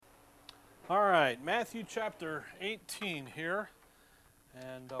All right, Matthew chapter 18 here,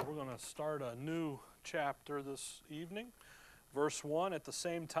 and we're going to start a new chapter this evening. Verse 1, at the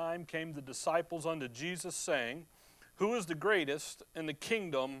same time came the disciples unto Jesus, saying, Who is the greatest in the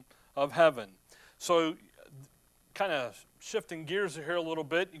kingdom of heaven? So, kind of shifting gears here a little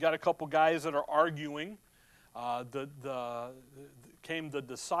bit, you got a couple guys that are arguing. Came the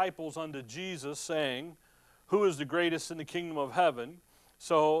disciples unto Jesus, saying, Who is the greatest in the kingdom of heaven?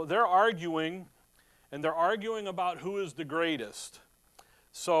 So they're arguing, and they're arguing about who is the greatest.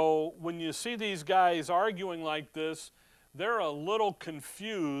 So when you see these guys arguing like this, they're a little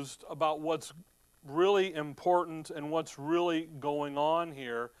confused about what's really important and what's really going on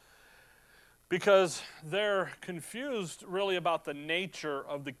here, because they're confused really about the nature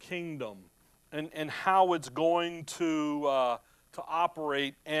of the kingdom and how it's going to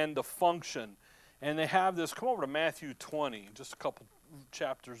operate and to function. And they have this, come over to Matthew 20, just a couple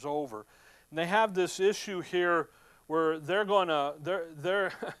chapters over. And they have this issue here where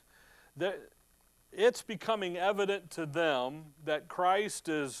it's becoming evident to them that Christ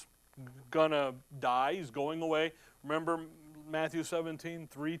is going to die. He's going away. Remember Matthew 17,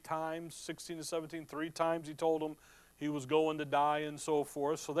 3 times, 16 to 17, 3 times he told them he was going to die and so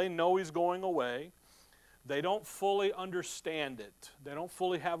forth. So they know he's going away. They don't fully understand it. They don't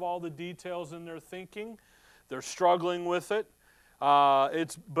fully have all the details in their thinking. They're struggling with it.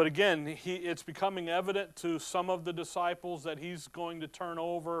 But again, it's becoming evident to some of the disciples that he's going to turn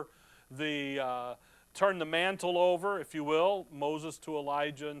the mantle over, if you will, Moses to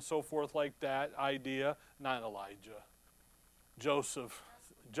Elijah and so forth like that idea. Not Elijah, Joseph,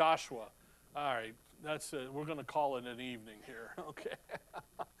 Joshua. All right, that's it. We're going to call it an evening here, okay?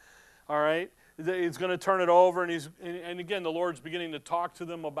 All right, he's going to turn it over, and again, the Lord's beginning to talk to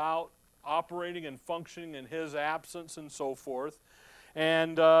them about operating and functioning in his absence and so forth.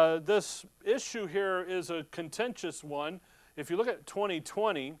 And this issue here is a contentious one. If you look at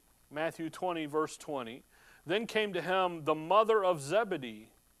 20:20, Matthew 20, verse 20, then came to him the mother of Zebedee's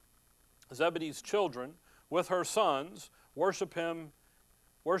children, with her sons, worshiping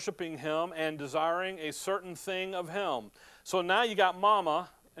him and desiring a certain thing of him. So now you got Mama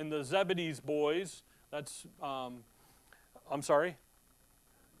and the Zebedee's boys. That's,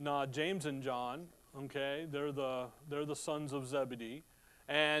 James and John. Okay, they're the sons of Zebedee.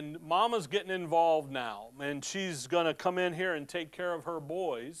 And Mama's getting involved now. And she's going to come in here and take care of her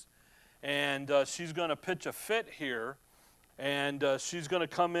boys. And she's going to pitch a fit here. And she's going to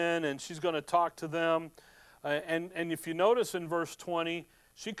come in and she's going to talk to them. And if you notice in verse 20,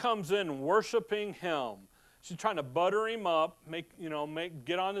 she comes in worshiping him. She's trying to butter him up,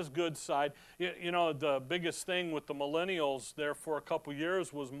 get on his good side. The biggest thing with the millennials there for a couple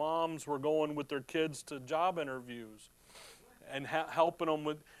years was moms were going with their kids to job interviews and helping them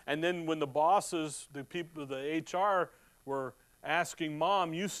with. And then when the bosses, the people, the HR were asking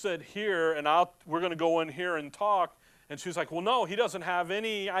Mom, you sit here and we're going to go in here and talk. And she's like, well, no, he doesn't have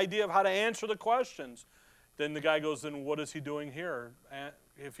any idea of how to answer the questions. Then the guy goes, then what is he doing here?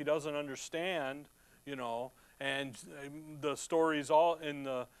 If he doesn't understand, and the stories all in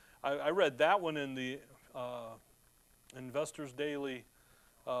the, I read that one in the Investors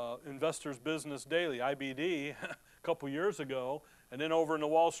Business Daily, IBD, a couple years ago. And then over in the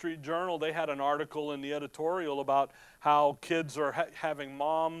Wall Street Journal, they had an article in the editorial about how kids are having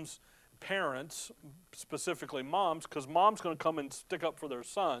parents, specifically moms, because mom's going to come and stick up for their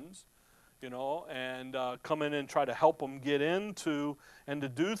sons, and come in and try to help them get into and to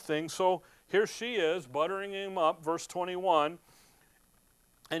do things. So here she is, buttering him up, verse 21.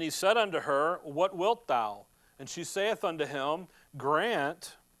 And he said unto her, What wilt thou? And she saith unto him,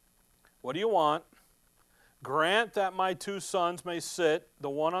 Grant, what do you want? Grant that my 2 sons may sit, the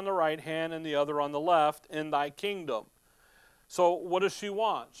one on the right hand and the other on the left, in thy kingdom. So what does she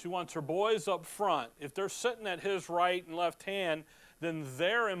want? She wants her boys up front. If they're sitting at his right and left hand, then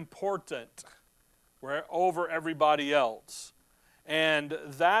they're important over everybody else. And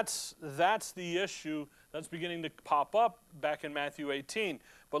that's the issue that's beginning to pop up back in Matthew 18.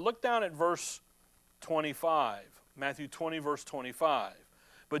 But look down at verse 25, Matthew 20, verse 25.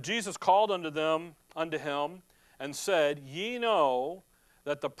 But Jesus called unto him, and said, Ye know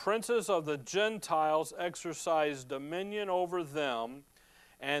that the princes of the Gentiles exercise dominion over them,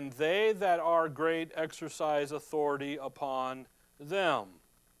 and they that are great exercise authority upon them.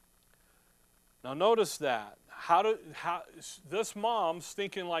 Now notice that. How this mom's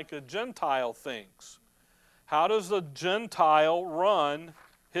thinking like a Gentile thinks. How does the Gentile run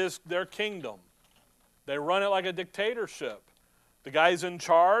their kingdom? They run it like a dictatorship. The guys in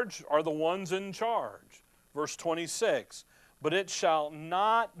charge are the ones in charge. Verse 26. but it shall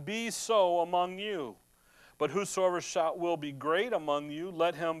not be so among you. But whosoever will be great among you,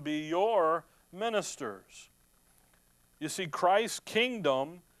 let him be your ministers. You see, Christ's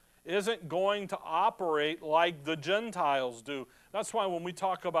kingdom isn't going to operate like the Gentiles do. That's why when we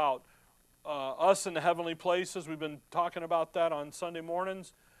talk about us in the heavenly places, we've been talking about that on Sunday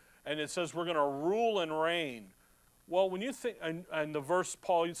mornings, and it says we're going to rule and reign. Well, when you think, and the verse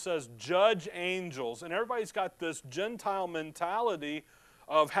Paul says, judge angels, and everybody's got this Gentile mentality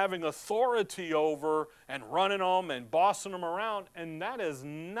of having authority over and running them and bossing them around, and that is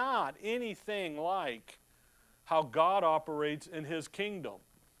not anything like how God operates in his kingdom.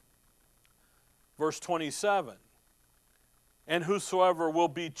 Verse 27, and whosoever will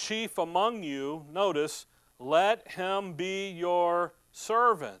be chief among you, notice, let him be your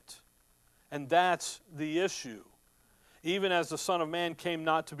servant. And that's the issue. Even as the Son of Man came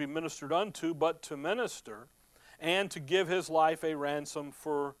not to be ministered unto, but to minister, and to give his life a ransom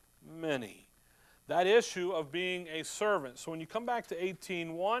for many. That issue of being a servant. So when you come back to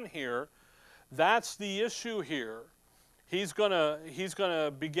 18:1 here, that's the issue here. He's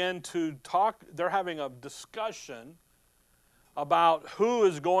gonna begin to talk. They're having a discussion about who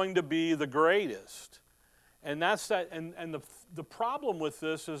is going to be the greatest, and that's that. And the problem with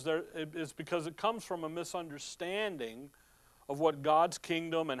this is because it comes from a misunderstanding of what God's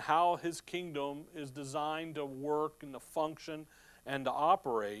kingdom and how his kingdom is designed to work and to function and to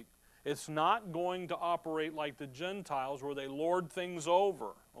operate. It's not going to operate like the Gentiles where they lord things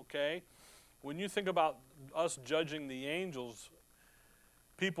over, okay? When you think about us judging the angels,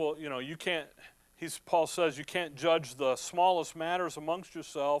 people, you can't, Paul says you can't judge the smallest matters amongst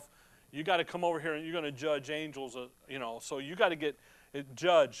yourself. You got to come over here and you're going to judge angels, so you got to get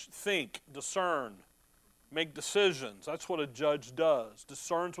judge, think, discern, make decisions. That's what a judge does.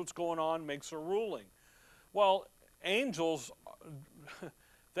 Discerns what's going on, makes a ruling. Well, angels,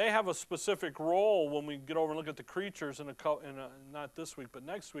 they have a specific role when we get over and look at the creatures not this week, but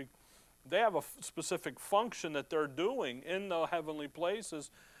next week. They have a specific function that they're doing in the heavenly places.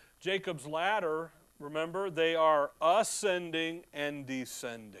 Jacob's ladder, remember, they are ascending and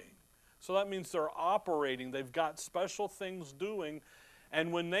descending. So that means they're operating. They've got special things doing.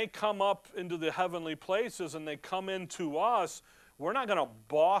 And when they come up into the heavenly places and they come into us, we're not going to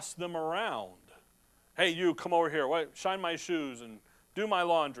boss them around. Hey, you, come over here. Wait, shine my shoes and do my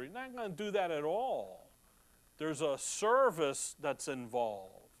laundry. Not going to do that at all. There's a service that's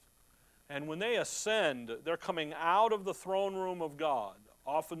involved. And when they ascend, they're coming out of the throne room of God,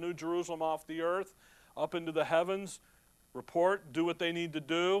 off of New Jerusalem, off the earth, up into the heavens, report, do what they need to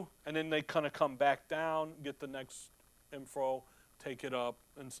do, and then they kind of come back down, get the next info, take it up.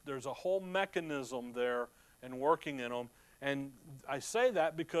 And there's a whole mechanism there and working in them. And I say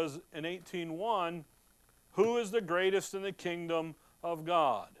that because in 18:1, who is the greatest in the kingdom of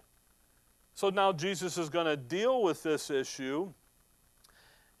God? So now Jesus is going to deal with this issue.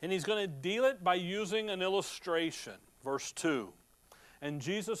 And he's going to deal it by using an illustration. Verse 2. And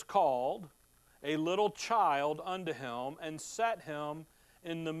Jesus called a little child unto him and set him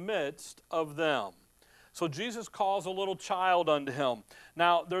in the midst of them. So Jesus calls a little child unto him.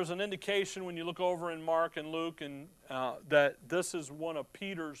 Now, there's an indication when you look over in Mark and Luke that this is one of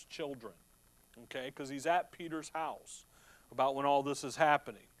Peter's children. Okay, because he's at Peter's house about when all this is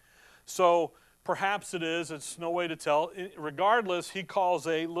happening. So perhaps it is, it's no way to tell. Regardless, he calls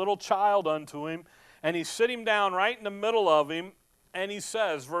a little child unto him, and he sit him down right in the middle of him, and he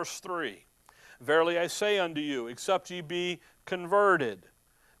says, verse 3, verily I say unto you, except ye be converted.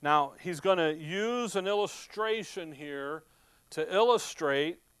 Now, he's going to use an illustration here to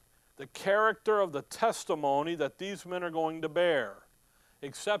illustrate the character of the testimony that these men are going to bear.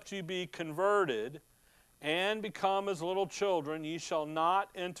 Except ye be converted, and become as little children, ye shall not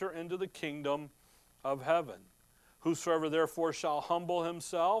enter into the kingdom of heaven. Whosoever therefore shall humble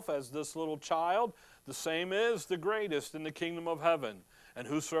himself as this little child, the same is the greatest in the kingdom of heaven. And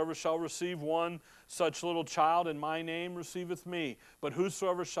whosoever shall receive one such little child in my name receiveth me. But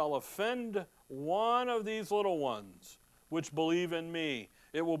whosoever shall offend one of these little ones, which believe in me,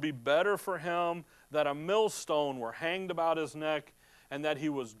 it will be better for him that a millstone were hanged about his neck, and that he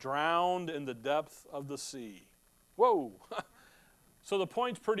was drowned in the depth of the sea. Whoa! So the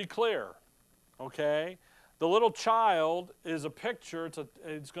point's pretty clear, okay? The little child is a picture,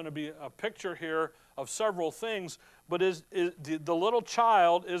 it's going to be a picture here of several things, but the little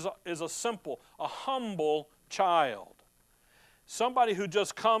child is a humble child. Somebody who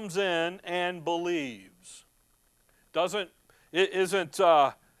just comes in and believes. Isn't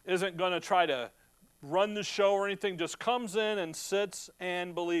going to try to run the show or anything, just comes in and sits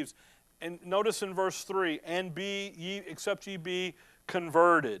and believes. and notice in verse 3, and be ye, except ye be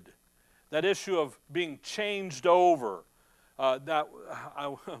converted. That issue of being changed over.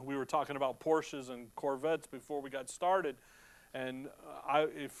 We were talking about Porsches and Corvettes before we got started, and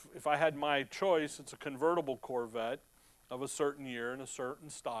if I had my choice, it's a convertible Corvette of a certain year and a certain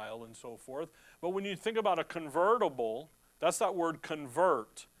style and so forth. But when you think about a convertible, that's that word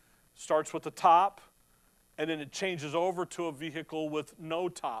convert. Starts with the top, and then it changes over to a vehicle with no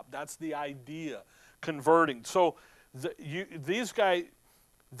top. That's the idea, converting. So these guys,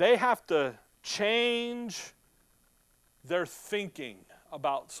 they have to change their thinking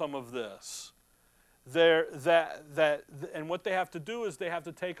about some of this. And what they have to do is they have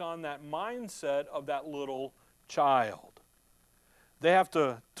to take on that mindset of that little child. They have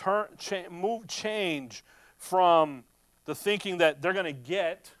to change from the thinking that they're going to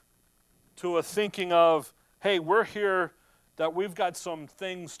get to a thinking of, hey, we're here that we've got some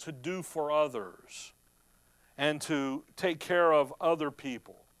things to do for others and to take care of other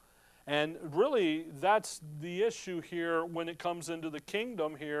people. And really, that's the issue here when it comes into the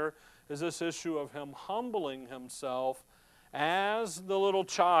kingdom here, is this issue of him humbling himself as the little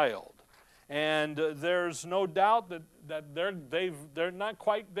child. And there's no doubt that they're not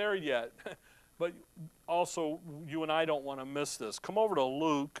quite there yet. But also, you and I don't want to miss this. Come over to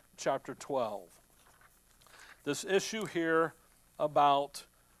Luke chapter 12. This issue here about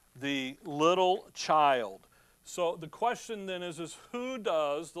the little child. So the question then is who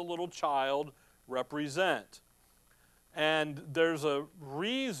does the little child represent? And there's a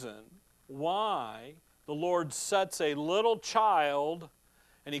reason why the Lord sets a little child,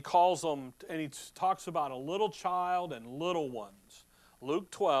 and he calls them, and he talks about a little child and little ones.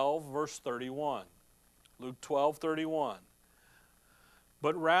 Luke 12, verse 31. Luke 12, 31.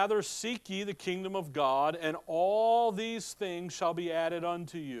 But rather seek ye the kingdom of God, and all these things shall be added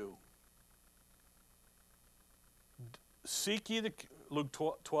unto you. Seek ye the, Luke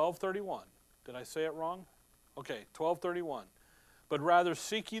 12, 31. Did I say it wrong? Okay, 12, 31. But rather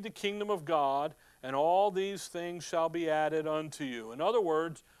seek ye the kingdom of God, and all these things shall be added unto you. In other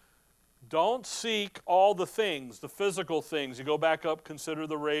words, don't seek all the things, the physical things. You go back up, consider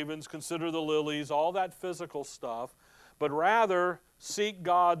the ravens, consider the lilies, all that physical stuff. But rather seek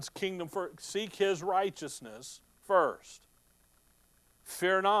God's kingdom first. Seek his righteousness first.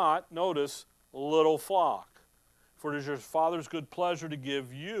 Fear not, notice, little flock. For it is your Father's good pleasure to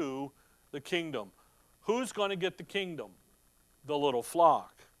give you the kingdom. Who's going to get the kingdom? The little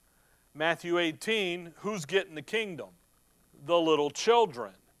flock. Matthew 18, who's getting the kingdom? The little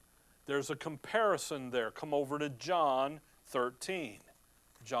children. There's a comparison there. Come over to John 13.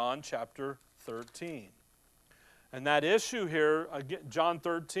 John chapter 13. And that issue here, again, John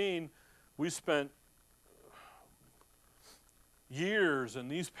 13, we spent years in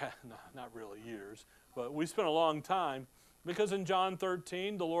these, not really years, but we spent a long time, because in John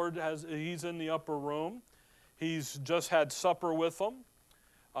 13, the Lord he's in the upper room. He's just had supper with them.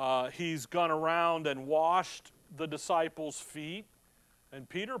 He's gone around and washed the disciples' feet. And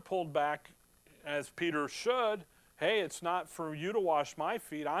Peter pulled back, as Peter should. Hey, it's not for you to wash my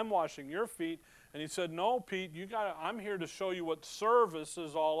feet. I'm washing your feet. And he said, no, Pete, I'm here to show you what service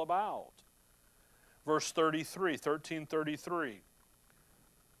is all about. Verse 33, 13:33.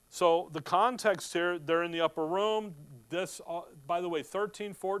 So the context here, they're in the upper room. This, by the way,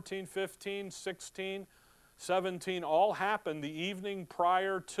 13, 14, 15, 16, 17, all happened the evening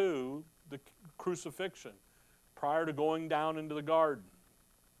prior to the crucifixion, prior to going down into the garden,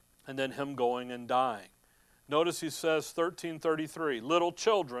 and then him going and dying. Notice he says, 13:33, little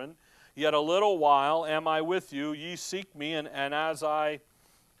children, yet a little while am I with you, ye seek me, and as I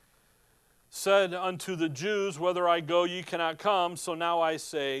said unto the Jews, whither I go ye cannot come, so now I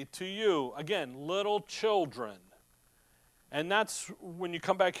say to you. Again, little children. And that's, when you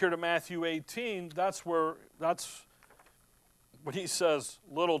come back here to Matthew 18, that's when he says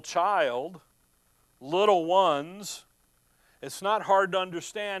little child, little ones. It's not hard to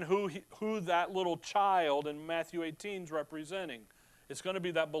understand who that little child in Matthew 18 is representing. It's going to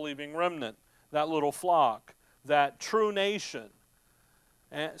be that believing remnant, that little flock, that true nation.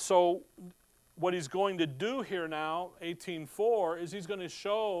 And so what he's going to do here now, 18:4, is he's going to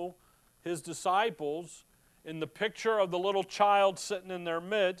show his disciples in the picture of the little child sitting in their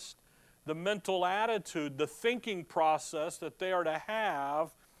midst, the mental attitude, the thinking process that they are to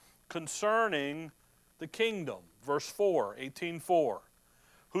have concerning the kingdom. Verse 4, 18:4.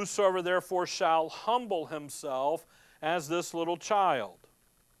 Whosoever therefore shall humble himself as this little child,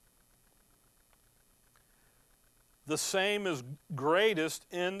 the same is greatest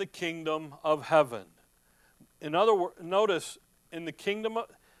in the kingdom of heaven. In other words, notice, in the kingdom,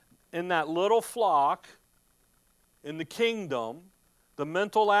 in that little flock, in the kingdom, the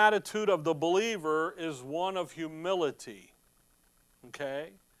mental attitude of the believer is one of humility. Okay?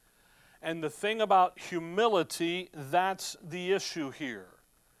 And the thing about humility, that's the issue here.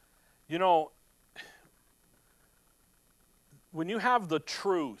 You know, when you have the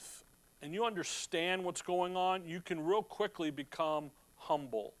truth and you understand what's going on, you can real quickly become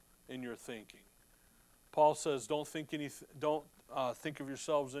humble in your thinking. Paul says, don't think of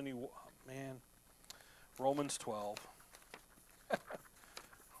yourselves any, man, Romans 12.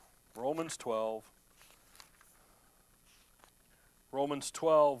 Romans 12. Romans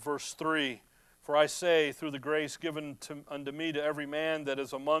 12, verse 3. For I say, through the grace given unto me, to every man that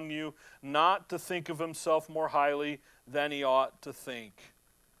is among you, not to think of himself more highly than he ought to think,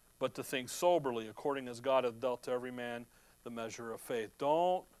 but to think soberly, according as God hath dealt to every man the measure of faith.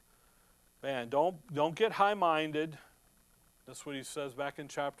 Don't get high-minded. That's what he says back in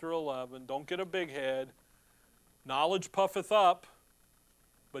chapter 11. Don't get a big head. Knowledge puffeth up,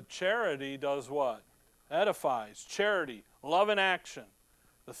 but charity does what? Edifies. Charity, love in action.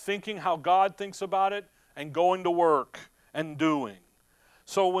 The thinking how God thinks about it and going to work and doing.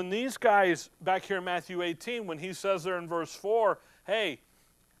 So when these guys, back here in Matthew 18, when he says there in verse 4, hey,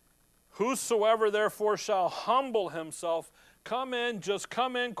 whosoever therefore shall humble himself, just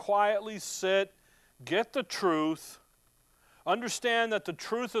come in quietly, sit, get the truth, understand that the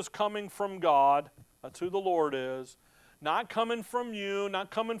truth is coming from God. That's who the Lord is. Not coming from you, not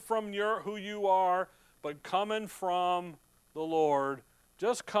coming from who you are, but coming from the Lord.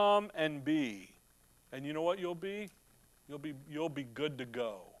 Just come and be. And you know what you'll be? You'll be good to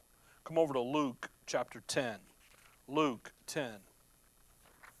go. Come over to Luke chapter 10. Luke 10.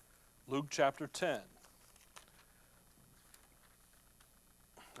 Luke chapter 10.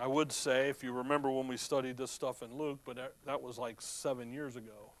 I would say, if you remember when we studied this stuff in Luke, but that was like 7 years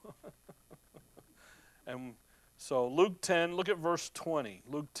ago. And so Luke 10, look at verse 20.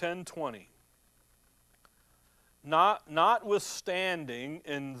 Luke 10:20. Notwithstanding,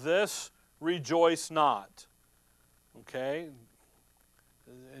 in this rejoice not. Okay?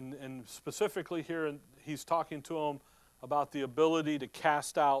 And specifically here, he's talking to them about the ability to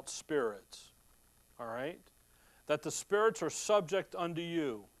cast out spirits. All right? That the spirits are subject unto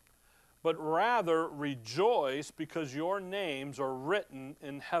you. But rather rejoice because your names are written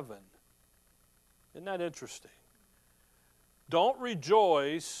in heaven. Isn't that interesting? Don't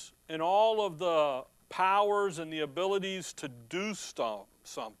rejoice in all of the powers and the abilities to do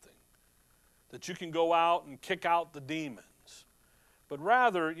something. That you can go out and kick out the demons. But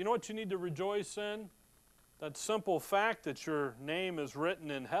rather, you know what you need to rejoice in? That simple fact that your name is written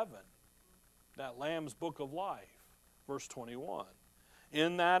in heaven. That Lamb's book of life. Verse 21.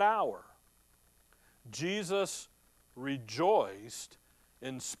 In that hour, Jesus rejoiced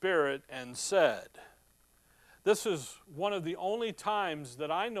in spirit and said. This is one of the only times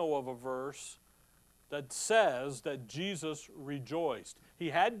that I know of a verse that says that Jesus rejoiced. He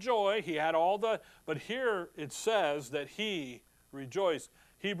had joy, he had but here it says that he rejoiced.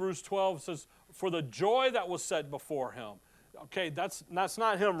 Hebrews 12 says, for the joy that was set before him. Okay, that's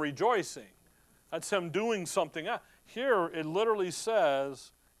not him rejoicing. That's him doing something else. Here it literally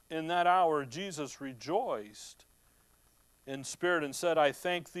says, in that hour Jesus rejoiced in spirit and said, I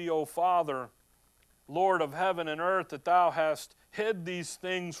thank thee, O Father, Lord of heaven and earth, that thou hast hid these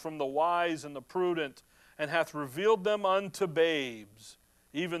things from the wise and the prudent, and hath revealed them unto babes.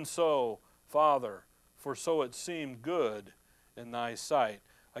 Even so, Father, for so it seemed good in thy sight.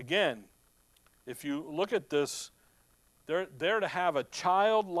 Again, if you look at this, they're to have a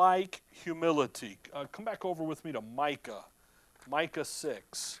childlike humility. Come back over with me to Micah. Micah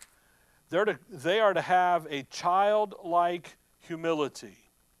 6. They are to have a childlike humility.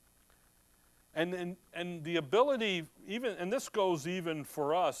 And the ability, and this goes even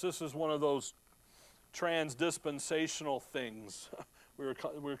for us, this is one of those transdispensational things we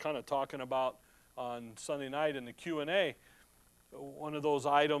were kind of talking about on Sunday night in the Q&A. One of those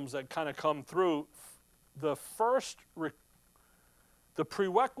items that kind of come through. The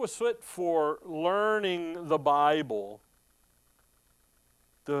prerequisite for learning the Bible,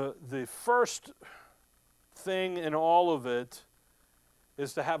 the first thing in all of it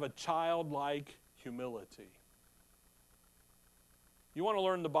is to have a childlike humility. You want to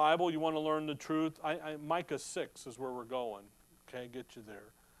learn the Bible, you want to learn the truth. Micah 6 is where we're going. Okay, get you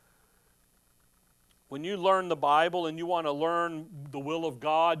there. When you learn the Bible and you want to learn the will of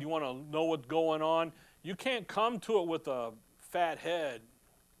God, you want to know what's going on, you can't come to it with a fat head,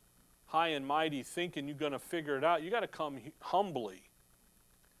 high and mighty, thinking you're going to figure it out. You got to come humbly.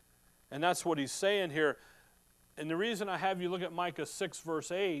 And that's what he's saying here. And the reason I have you look at Micah 6,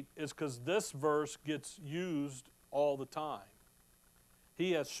 verse 8 is because this verse gets used all the time.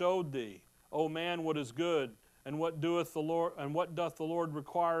 He hath showed thee, O man, what is good, and what doth the Lord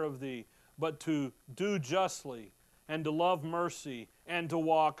require of thee, but to do justly, and to love mercy, and to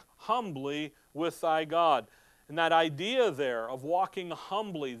walk humbly with thy God. And that idea there of walking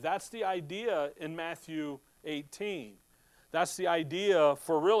humbly, that's the idea in Matthew 18. That's the idea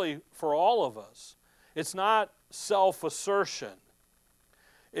for all of us. It's not self-assertion.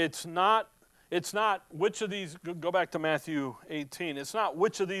 It's not which of these, go back to Matthew 18, it's not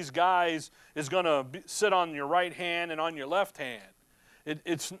which of these guys is going to sit on your right hand and on your left hand.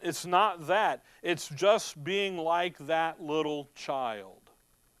 It's not that. It's just being like that little child,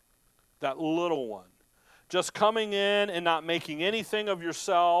 that little one. Just coming in and not making anything of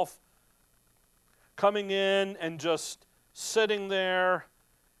yourself, coming in and just sitting there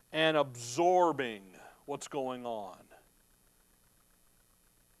and absorbing what's going on.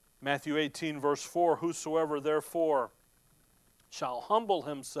 Matthew 18, verse 4, whosoever therefore shall humble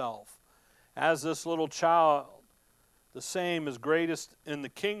himself as this little child, the same is greatest in the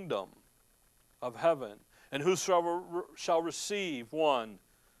kingdom of heaven. And whosoever shall receive one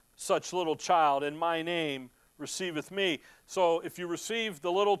such little child in my name receiveth me. So if you receive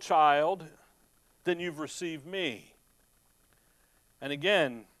the little child, then you've received me. And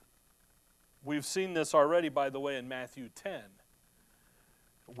again, we've seen this already, by the way, in Matthew 10.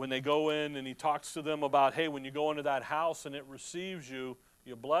 When they go in and he talks to them about, hey, when you go into that house and it receives you,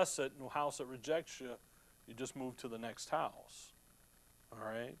 you bless it, and the house that rejects you, you just move to the next house. All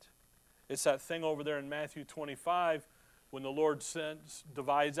right? It's that thing over there in Matthew 25 when the Lord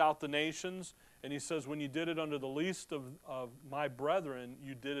divides out the nations, and he says, when you did it unto the least of my brethren,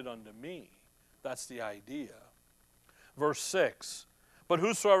 you did it unto me. That's the idea. Verse 6, but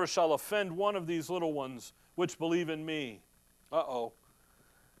whosoever shall offend one of these little ones which believe in me. Uh-oh.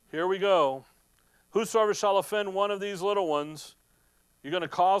 Here we go. Whosoever shall offend one of these little ones, you're going to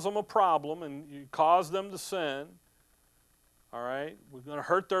cause them a problem and you cause them to sin. All right? We're going to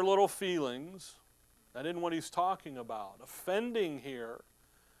hurt their little feelings. That isn't what he's talking about. Offending here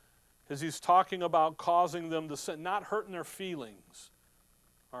is he's talking about causing them to sin, not hurting their feelings.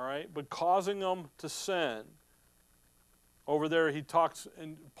 All right? But causing them to sin. Over there he talks,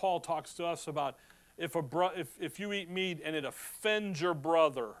 and Paul talks to us about if you eat meat and it offends your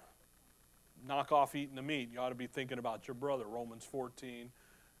brother, knock off eating the meat. You ought to be thinking about your brother, Romans 14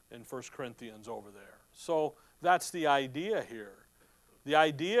 and 1 Corinthians over there. So that's the idea here. The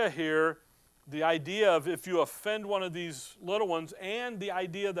idea of if you offend one of these little ones, and the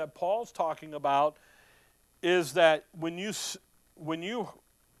idea that Paul's talking about is that when you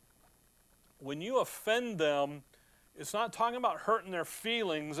offend them, it's not talking about hurting their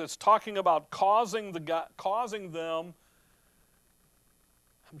feelings. It's talking about causing them,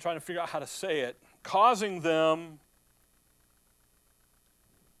 I'm trying to figure out how to say it, causing them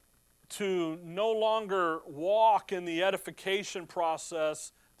to no longer walk in the edification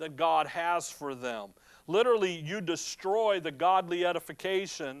process that God has for them. Literally, you destroy the godly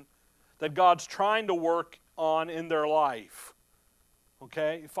edification that God's trying to work on in their life.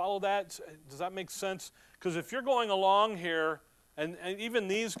 Okay, you follow that? Does that make sense? Because if you're going along here, and even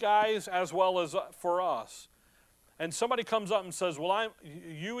these guys as well as for us, and somebody comes up and says, well,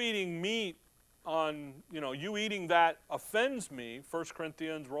 you eating meat you eating that offends me, 1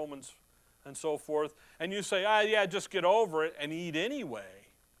 Corinthians, Romans, and so forth, and you say, yeah, just get over it and eat anyway.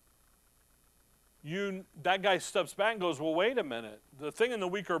 That guy steps back and goes, well, wait a minute. The thing in the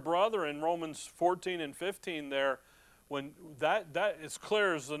weaker brother in Romans 14 and 15 there, when that is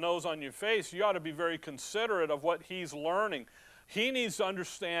clear as the nose on your face, you ought to be very considerate of what he's learning. He needs to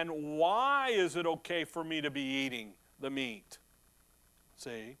understand, why is it okay for me to be eating the meat?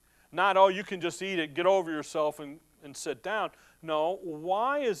 See? Not, oh, you can just eat it, get over yourself and sit down. No,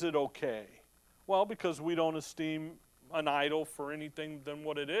 why is it okay? Well, because we don't esteem an idol for anything than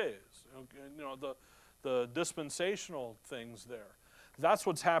what it is. Okay? The dispensational things there. That's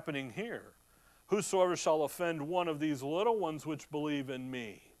what's happening here. Whosoever shall offend one of these little ones which believe in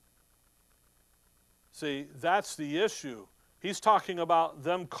me. See, that's the issue. He's talking about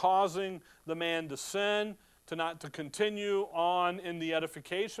them causing the man to sin, to continue on in the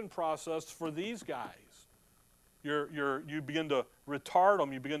edification process for these guys. You begin to retard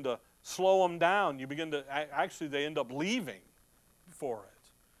them. You begin to slow them down. Actually, they end up leaving for it.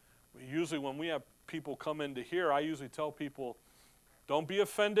 Usually when we have people come into here, I usually tell people, don't be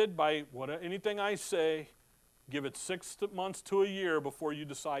offended by anything I say. Give it 6 months to a year before you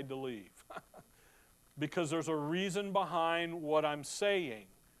decide to leave. Because there's a reason behind what I'm saying,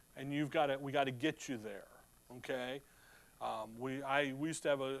 and we got to get you there. Okay, we used to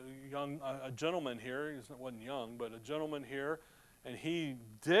have a gentleman here. He wasn't young, but a gentleman here, and he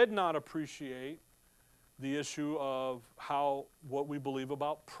did not appreciate the issue of what we believe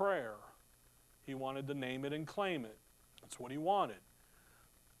about prayer. He wanted to name it and claim it. That's what he wanted.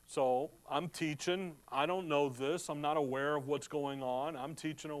 So I'm teaching. I don't know this. I'm not aware of what's going on. I'm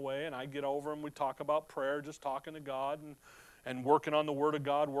teaching away, and I get over and we talk about prayer, just talking to God and working on the Word of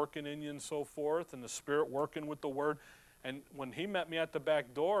God, working in you and so forth, and the Spirit working with the Word. And when he met me at the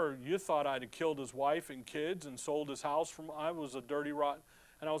back door, you thought I'd have killed his wife and kids and sold his house. I was a dirty, rotten.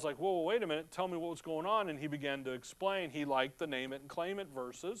 And I was like, whoa, wait a minute. Tell me what was going on. And he began to explain. He liked the name it and claim it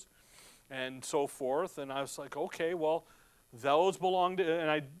verses and so forth. And I was like, okay, well, those belong to,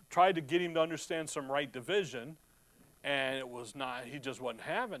 and I tried to get him to understand some right division, and it was not, he just wasn't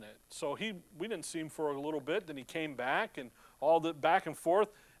having it. So we didn't see him for a little bit, then he came back, and all the back and forth,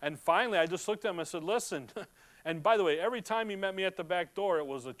 and finally I just looked at him and said, listen, and by the way, every time he met me at the back door, it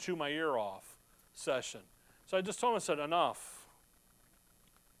was a chew my ear off session. So I just told him, I said, enough.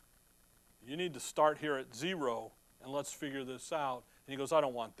 You need to start here at 0, and let's figure this out. And he goes, I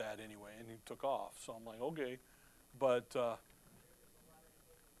don't want that anyway, and he took off. So I'm like, okay. But a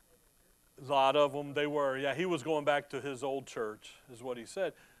lot of them, they were. Yeah, he was going back to his old church, is what he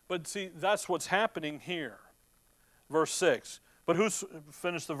said. But see, that's what's happening here. Verse 6.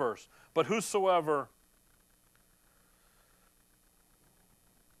 Finish the verse. But whosoever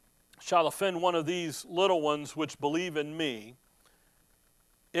shall offend one of these little ones which believe in me,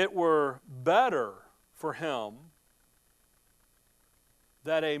 it were better for him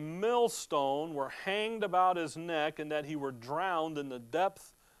that a millstone were hanged about his neck and that he were drowned in the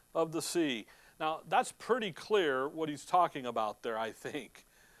depth of the sea. Now, that's pretty clear what he's talking about there, I think.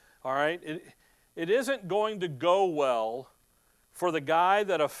 All right? It isn't going to go well for the guy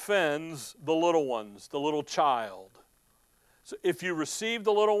that offends the little ones, the little child. So if you receive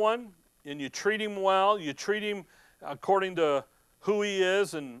the little one and you treat him well, you treat him according to who he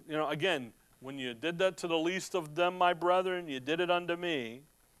is, and, again, when you did that to the least of them, my brethren, you did it unto me,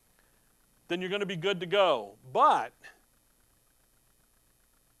 then you're going to be good to go. But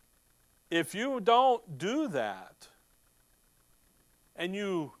if you don't do that, and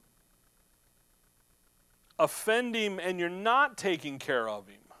you offend him and you're not taking care of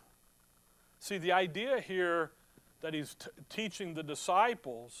him, see, the idea here that he's teaching the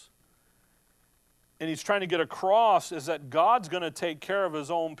disciples and he's trying to get across is that God's going to take care of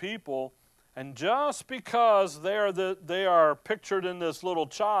his own people. And just because they are pictured in this little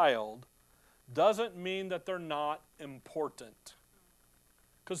child doesn't mean that they're not important.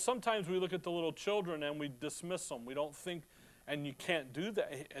 Because sometimes we look at the little children and we dismiss them. We don't think, and you can't do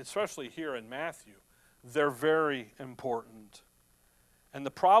that, especially here in Matthew. They're very important. And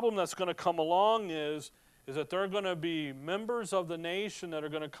the problem that's going to come along is that there are going to be members of the nation that are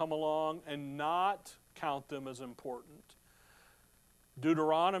going to come along and not count them as important.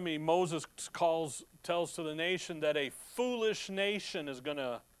 Deuteronomy, Moses tells to the nation that a foolish nation is going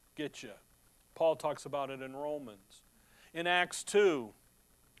to get you. Paul talks about it in Romans. In Acts 2,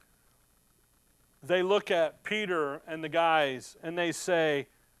 they look at Peter and the guys and they say,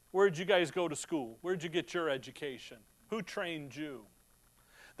 where'd you guys go to school? Where'd you get your education? Who trained you?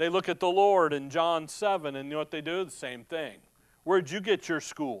 They look at the Lord in John 7, and you know what they do? The same thing. Where'd you get your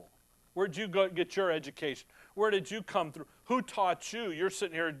school? Where'd you get your education? Where did you come through? Who taught you? You're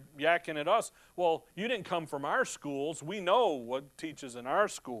sitting here yakking at us. Well, you didn't come from our schools. We know what teaches in our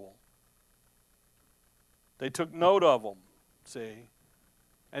school. They took note of them, see?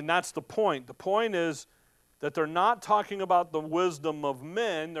 And that's the point. The point is that they're not talking about the wisdom of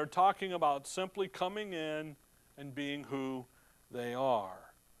men. They're talking about simply coming in and being who they are.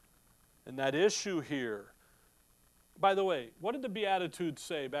 And that issue here, by the way, what did the Beatitudes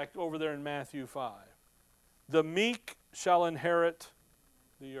say back over there in Matthew 5? The meek shall inherit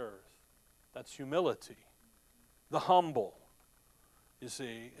the earth. That's humility. The humble. You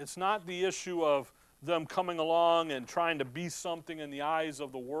see, it's not the issue of them coming along and trying to be something in the eyes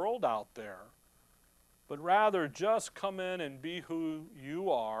of the world out there, but rather just come in and be who you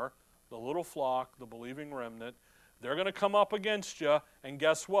are, the little flock, the believing remnant. They're going to come up against you, and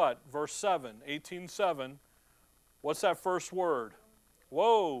guess what? Verse 7, 18:7, what's that first word?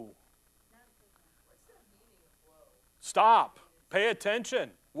 Whoa. Stop. Pay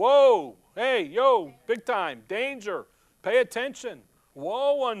attention. Whoa. Hey, yo, big time. Danger. Pay attention.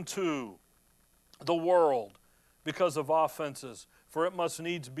 Woe unto the world because of offenses. For it must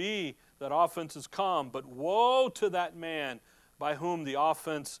needs be that offenses come, but woe to that man by whom the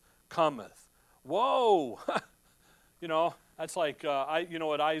offense cometh. Woe. You know, That's like, you know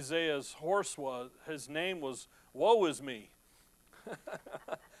what Isaiah's horse was? His name was Woe is me.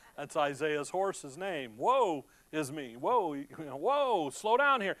 That's Isaiah's horse's name. Woe is me. Whoa, whoa, slow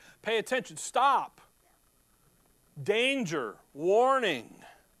down here. Pay attention. Stop. Danger, warning.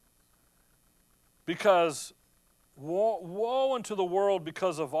 Because woe unto the world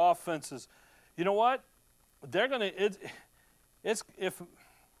because of offenses. You know what? They're going to,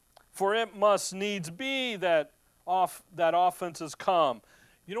 for it must needs be that offenses come.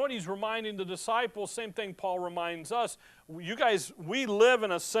 You know what he's reminding the disciples? Same thing Paul reminds us. You guys, we live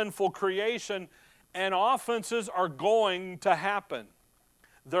in a sinful creation, and offenses are going to happen.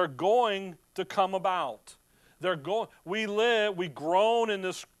 They're going to come about. We groan in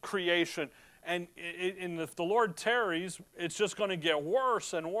this creation, and if the Lord tarries, it's just going to get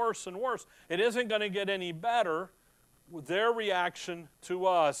worse and worse and worse. It isn't going to get any better with their reaction to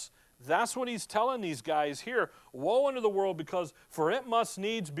us. That's what he's telling these guys here. Woe unto the world, because for it must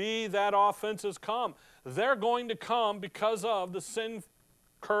needs be that offenses come. They're going to come because of the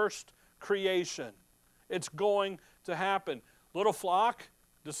sin-cursed creation. It's going to happen. Little flock,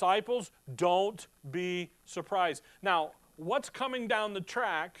 disciples, don't be surprised. Now, what's coming down the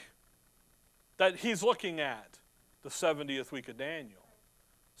track that he's looking at? The 70th week of Daniel.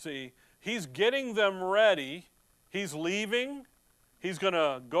 See, he's getting them ready. He's leaving. He's going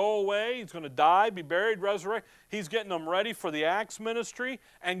to go away. He's going to die, be buried, resurrect. He's getting them ready for the Acts ministry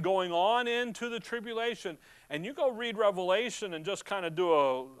and going on into the tribulation. And you go read Revelation and just kind of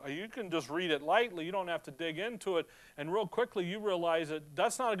you can just read it lightly. You don't have to dig into it. And real quickly you realize that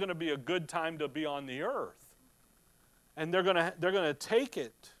that's not going to be a good time to be on the earth. And they're going to take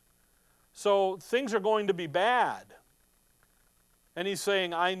it. So things are going to be bad. And he's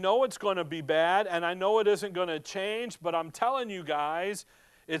saying, I know it's going to be bad, and I know it isn't going to change, but I'm telling you guys,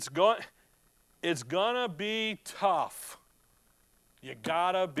 it's going to be tough. You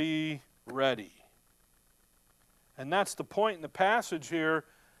got to be ready. And that's the point in the passage here,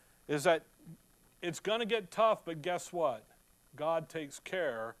 is that it's going to get tough, but guess what? God takes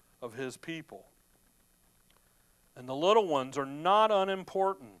care of his people. And the little ones are not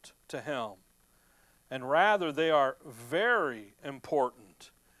unimportant to him. And rather, they are very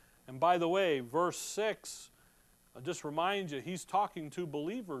important. And by the way, verse 6, I'll just remind you, he's talking to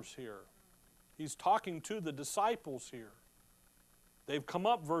believers here. He's talking to the disciples here. They've come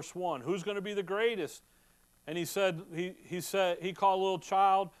up, verse 1. Who's going to be the greatest? And he said, he called a little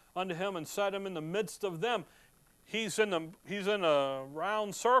child unto him and set him in the midst of them. He's in a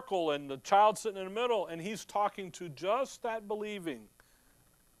round circle, and the child's sitting in the middle, and he's talking to just the believers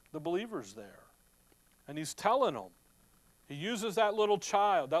there. And he's telling them. He uses that little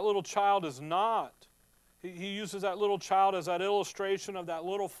child. That little child is not. He uses that little child as that illustration of that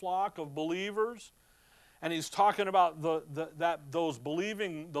little flock of believers. And he's talking about those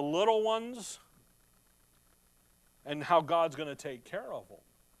believing, the little ones, and how God's going to take care of them.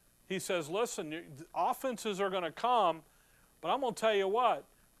 He says, listen, offenses are going to come, but I'm going to tell you what.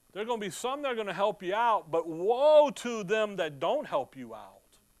 There are going to be some that are going to help you out, but woe to them that don't help you out.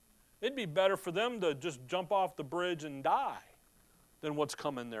 It'd be better for them to just jump off the bridge and die than what's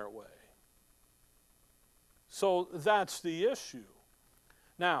coming their way. So that's the issue.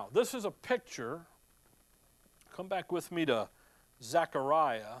 Now, this is a picture. Come back with me to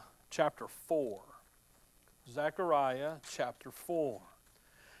Zechariah chapter 4. Zechariah chapter 4.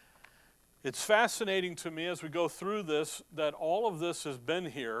 It's fascinating to me as we go through this that all of this has been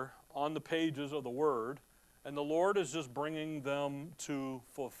here on the pages of the Word, and the Lord is just bringing them to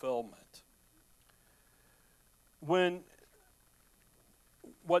fulfillment. What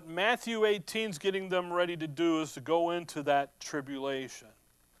Matthew 18 is getting them ready to do is to go into that tribulation.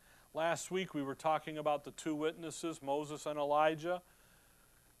 Last week we were talking about the two witnesses, Moses and Elijah.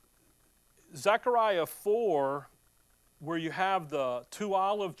 Zechariah 4, where you have the two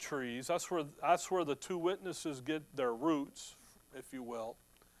olive trees, that's where the two witnesses get their roots, if you will.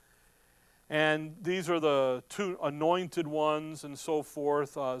 And these are the two anointed ones and so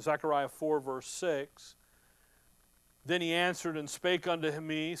forth. Zechariah 4, verse 6. Then he answered and spake unto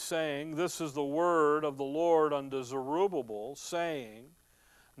me, saying, This is the word of the Lord unto Zerubbabel, saying,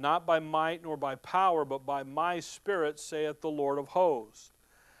 Not by might nor by power, but by my Spirit, saith the Lord of hosts.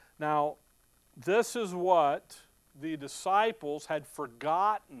 Now, this is what the disciples had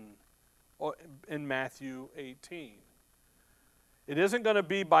forgotten in Matthew 18. It isn't going to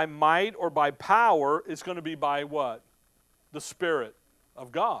be by might or by power. It's going to be by what? The Spirit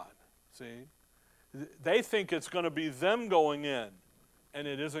of God. See? They think it's going to be them going in, and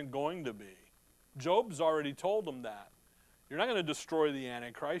it isn't going to be. Job's already told them that. You're not going to destroy the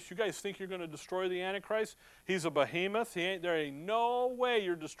Antichrist. You guys think you're going to destroy the Antichrist? He's a behemoth. There ain't no way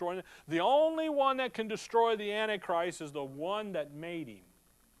you're destroying it. The only one that can destroy the Antichrist is the one that made him.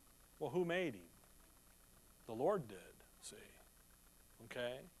 Well, who made him? The Lord did, see.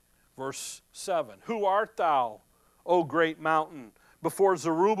 Okay? Verse 7. Who art thou, O great mountain? Before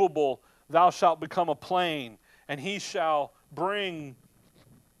Zerubbabel thou shalt become a plain, and he shall bring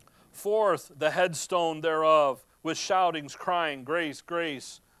forth the headstone thereof, with shoutings, crying, Grace,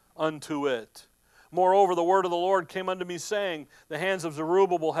 grace unto it. Moreover, the word of the Lord came unto me, saying, The hands of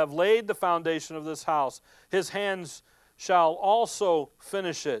Zerubbabel have laid the foundation of this house. His hands shall also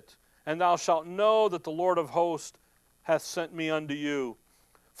finish it. And thou shalt know that the Lord of hosts hath sent me unto you.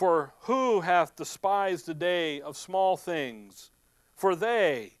 For who hath despised the day of small things? For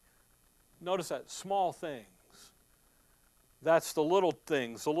they, notice that, small things. That's the little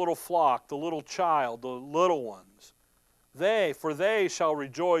things, the little flock, the little child, the little ones. For they shall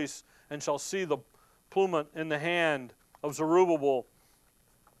rejoice and shall see the plummet in the hand of Zerubbabel.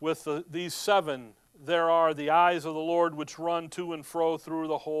 With these 7, there are the eyes of the Lord which run to and fro through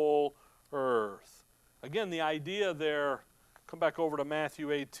the whole earth. Again, the idea there, come back over to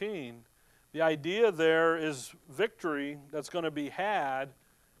Matthew 18, the idea there is victory that's going to be had.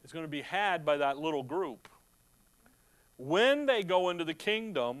 It's going to be had by that little group. When they go into the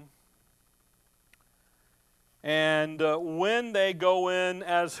kingdom, and when they go in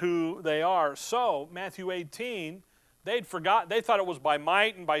as who they are. So, Matthew 18, they thought it was by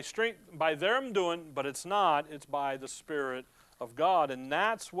might and by strength, by them doing, but it's not. It's by the Spirit of God. And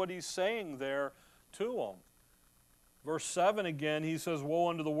that's what he's saying there to them. Verse 7 again, he says, Woe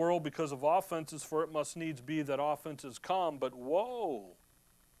unto the world because of offenses, for it must needs be that offenses come, but woe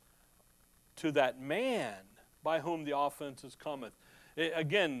to that man by whom the offenses cometh.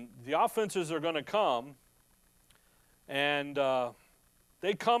 Again, the offenses are going to come, and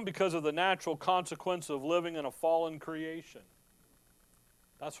they come because of the natural consequence of living in a fallen creation.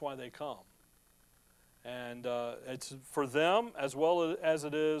 That's why they come. And it's for them as well as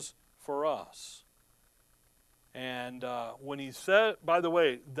it is for us. And when he said, by the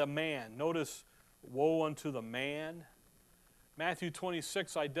way, the man, notice, woe unto the man. Matthew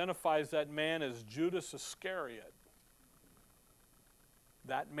 26 identifies that man as Judas Iscariot.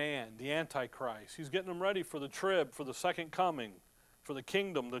 That man, the Antichrist. He's getting them ready for the trib, for the second coming, for the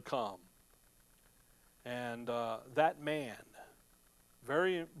kingdom to come. And that man,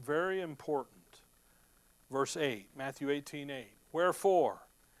 very, very important. Verse 8, Matthew 18:8. Wherefore,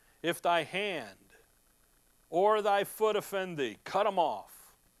 if thy hand or thy foot offend thee, cut them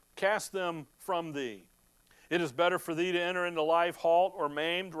off, cast them from thee. It is better for thee to enter into life halt or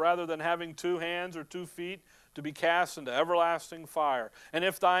maimed, rather than having 2 hands or 2 feet to be cast into everlasting fire. And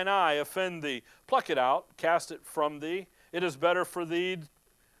if thine eye offend thee, pluck it out, cast it from thee. It is better for thee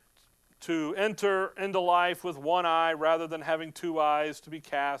to enter into life with 1 eye, rather than having 2 eyes to be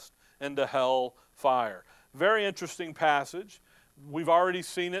cast into hell fire. Very interesting passage. We've already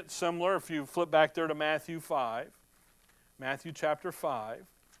seen it similar if you flip back there to Matthew 5. Matthew chapter 5.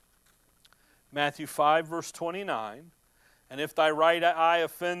 Matthew 5, verse 29. And if thy right eye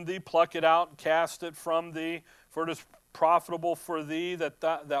offend thee, pluck it out and cast it from thee. For it is profitable for thee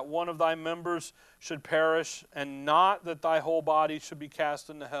that one of thy members should perish, and not that thy whole body should be cast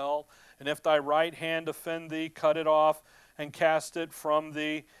into hell. And if thy right hand offend thee, cut it off and cast it from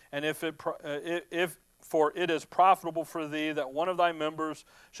thee. And for it is profitable for thee that one of thy members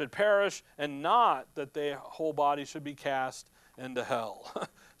should perish, and not that thy whole body should be cast into hell.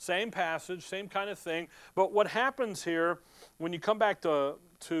 Same passage, same kind of thing. But what happens here, when you come back to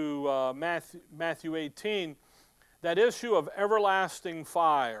Matthew 18, that issue of everlasting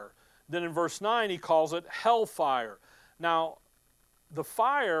fire, then in verse 9 he calls it hellfire. Now, the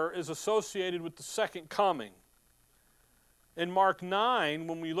fire is associated with the second coming. In Mark 9,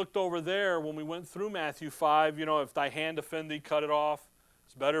 when we looked over there, when we went through Matthew 5, if thy hand offend thee, cut it off.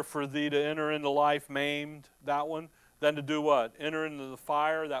 It's better for thee to enter into life maimed, that one, than to do what? Enter into the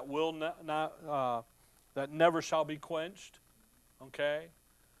fire that will that never shall be quenched. Okay?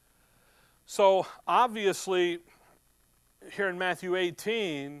 So, obviously, here in Matthew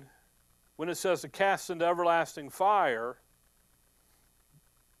 18, when it says to cast into everlasting fire,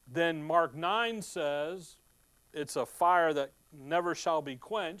 then Mark 9 says it's a fire that never shall be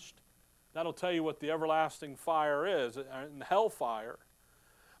quenched. That'll tell you what the everlasting fire is, and hellfire.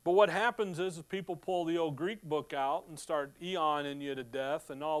 But what happens is people pull the old Greek book out and start eoning you to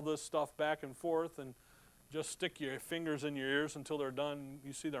death and all this stuff back and forth, and just stick your fingers in your ears until they're done.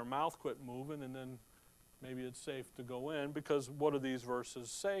 You see their mouth quit moving, and then maybe it's safe to go in, because what do these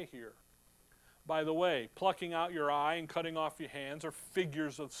verses say here? By the way, plucking out your eye and cutting off your hands are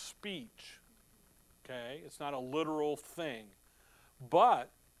figures of speech. Okay? It's not a literal thing. But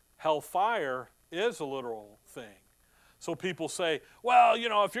hellfire is a literal thing. So people say, well, you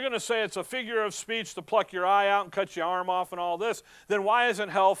know, if you're going to say it's a figure of speech to pluck your eye out and cut your arm off and all this, then why isn't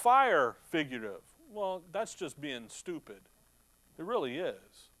hellfire figurative? Well, that's just being stupid. It really is.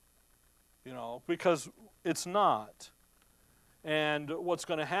 You know, because it's not. And what's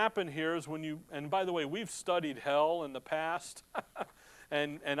going to happen here is when you, and by the way, we've studied hell in the past.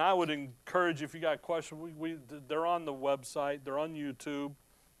 and I would encourage, if you got questions, they're on the website, they're on YouTube.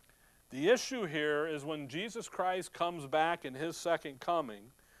 The issue here is when Jesus Christ comes back in his second coming,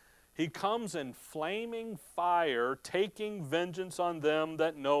 he comes in flaming fire, taking vengeance on them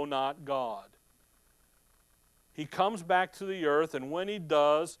that know not God. He comes back to the earth, and when he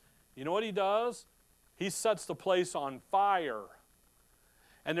does, you know what he does? He sets the place on fire.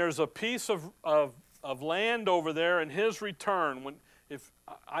 And there's a piece of land over there in his return. If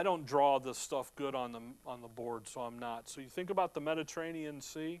I don't draw this stuff good on the board, so I'm not. So you think about the Mediterranean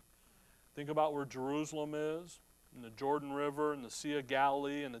Sea. Think about where Jerusalem is, and the Jordan River, and the Sea of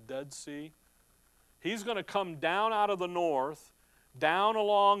Galilee, and the Dead Sea. He's going to come down out of the north, down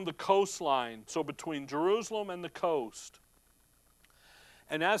along the coastline, so between Jerusalem and the coast.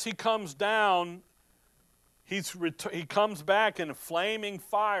 And as he comes down, he comes back in a flaming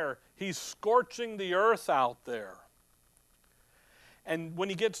fire. He's scorching the earth out there. And when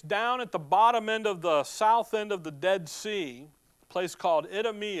he gets down at the bottom end of the south end of the Dead Sea, a place called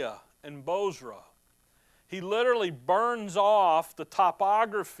Idumea and Bozrah, he literally burns off the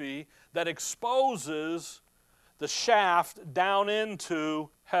topography that exposes the shaft down into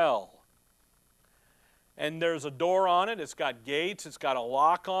hell. And there's a door on it, it's got gates, it's got a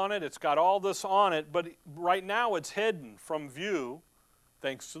lock on it, it's got all this on it, but right now it's hidden from view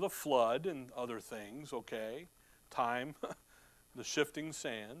thanks to the flood and other things, okay, time, the shifting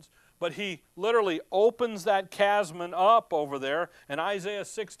sands. But he literally opens that chasm up over there, and Isaiah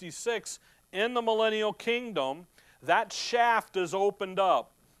 66, in the millennial kingdom, that shaft is opened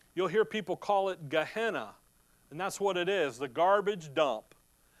up. You'll hear people call it Gehenna, and that's what it is, the garbage dump.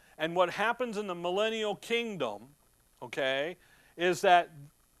 And what happens in the millennial kingdom, okay, is that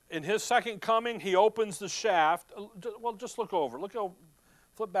in his second coming, he opens the shaft. Well, just look over.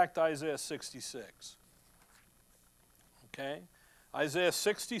 Flip back to Isaiah 66. Okay? Isaiah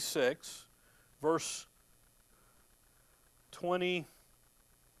 66, verse 20.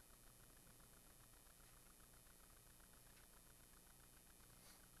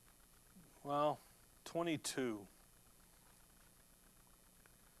 Well, 22.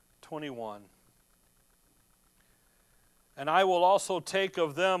 21. And I will also take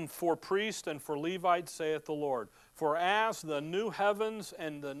of them for priests and for Levites, saith the Lord. For as the new heavens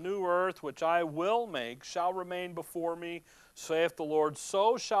and the new earth, which I will make, shall remain before me, saith the Lord,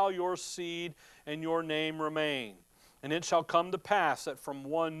 so shall your seed and your name remain. And it shall come to pass that from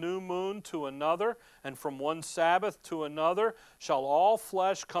one new moon to another, and from one Sabbath to another, shall all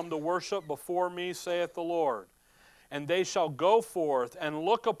flesh come to worship before me, saith the Lord. And they shall go forth and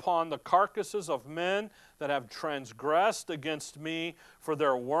look upon the carcasses of men that have transgressed against me, for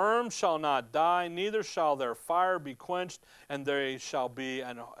their worm shall not die, neither shall their fire be quenched, and they shall be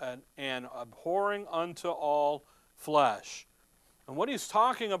an abhorring unto all flesh. And what he's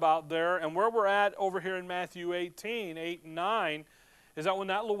talking about there, and where we're at over here in Matthew 18, 8 and 9, is that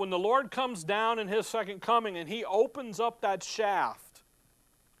when the Lord comes down in his second coming and he opens up that shaft,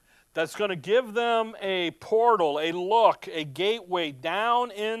 that's going to give them a portal, a look, a gateway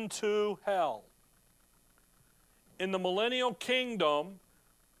down into hell. In the millennial kingdom,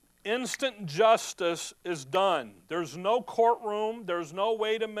 instant justice is done. There's no courtroom. There's no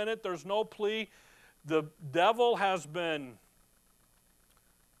wait a minute. There's no plea. The devil has been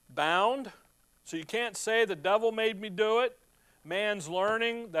bound, so you can't say the devil made me do it. Man's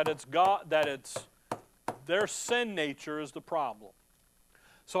learning that it's God, their sin nature is the problem.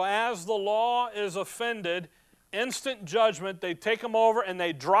 So as the law is offended, instant judgment, they take them over and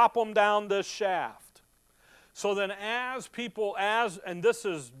they drop them down this shaft. So then and this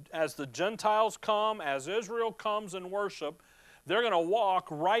is as the Gentiles come, as Israel comes and worship, they're going to walk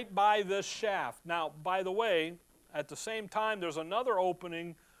right by this shaft. Now, by the way, at the same time, there's another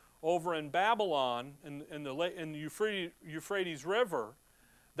opening over in Babylon, in the Euphrates River.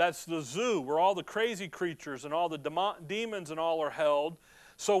 That's the zoo where all the crazy creatures and all the demons and all are held.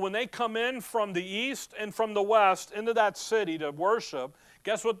 So when they come in from the east and from the west into that city to worship,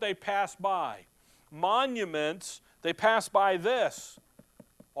 guess what they pass by? Monuments, they pass by this.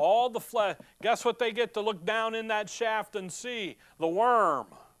 All the flesh. Guess what they get to look down in that shaft and see? The worm.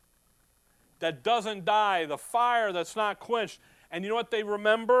 that doesn't die, the fire that's not quenched. And you know what they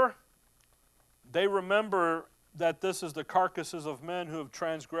remember? They remember that this is the carcasses of men who have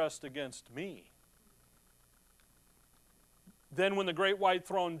transgressed against me. Then when the great white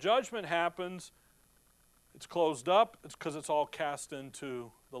throne judgment happens, it's closed up. It's because it's all cast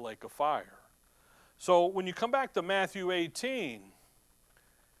into the lake of fire. So when you come back to Matthew 18,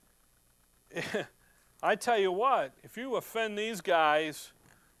 I tell you what, if you offend these guys,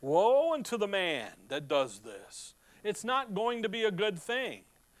 woe unto the man that does this. It's not going to be a good thing.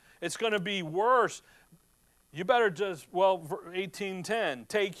 It's going to be worse. You better just, 18:10,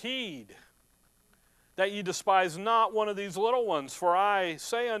 take heed that ye despise not one of these little ones. For I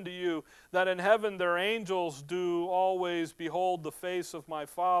say unto you that in heaven their angels do always behold the face of my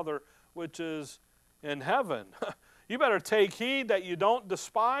Father which is in heaven. You better take heed that you don't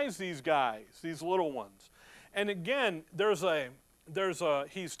despise these guys, these little ones. And again,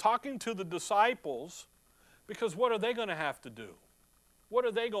 he's talking to the disciples, because what are they going to have to do? What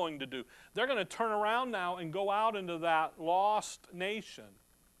are they going to do? They're going to turn around now and go out into that lost nation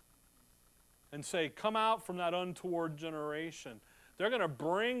and say, come out from that untoward generation. They're going to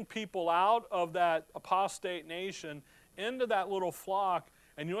bring people out of that apostate nation into that little flock.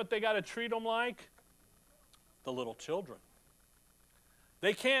 And you know what they got to treat them like? The little children.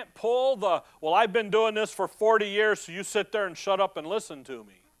 They can't pull well, I've been doing this for 40 years, so you sit there and shut up and listen to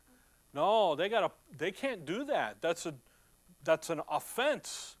me. No, they can't do that. That's an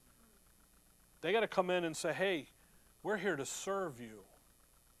offense. They got to come in and say, hey, we're here to serve you.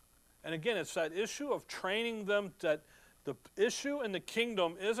 And again, it's that issue of training them, that the issue in the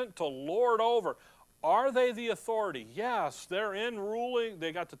kingdom isn't to lord over. Are they the authority? Yes, they're in ruling.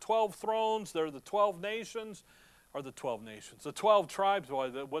 They got the 12 thrones. They're the 12 nations. Or the 12 nations. The 12 tribes, boy,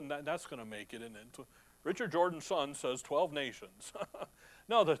 that's going to make it, isn't it? Richard Jordan's son says 12 nations.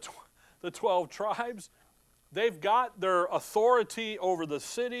 No, the 12 tribes, they've got their authority over the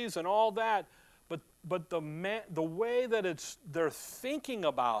cities and all that, but the way that they're thinking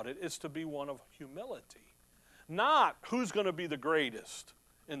about it is to be one of humility. Not who's going to be the greatest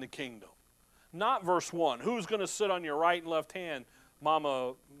in the kingdom. Not verse 1, who's going to sit on your right and left hand,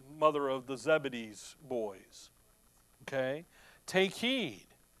 mother of the Zebedee's boys. Okay? Take heed.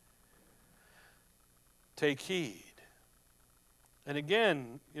 Take heed. And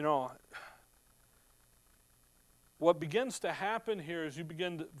again, what begins to happen here is you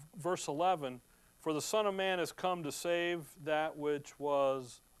begin to, verse 11, for the Son of Man has come to save that which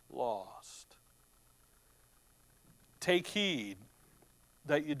was lost. Take heed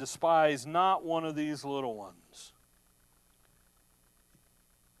that you despise not one of these little ones.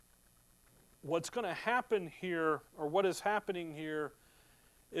 What's going to happen here, or what is happening here,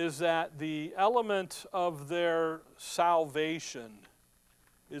 is that the element of their salvation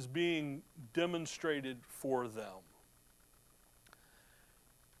is being demonstrated for them.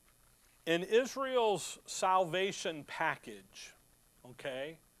 In Israel's salvation package,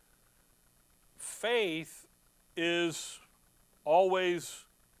 okay, faith is always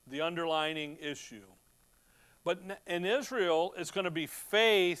the underlining issue. But in Israel, it's going to be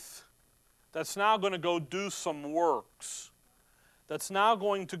faith that's now going to go do some works. That's now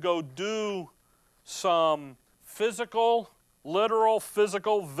going to go do some literal,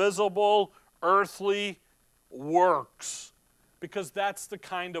 physical, visible, earthly works. Because that's the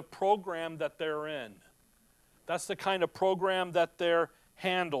kind of program that they're in. That's the kind of program that they're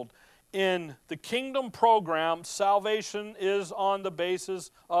handled. In the kingdom program, salvation is on the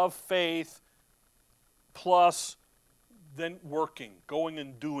basis of faith plus then working, going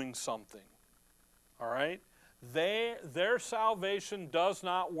and doing something. All right? Their salvation does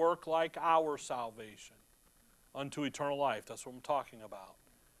not work like our salvation unto eternal life. That's what I'm talking about.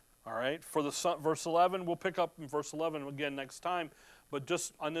 All right? For the Son, verse 11, we'll pick up in verse 11 again next time. But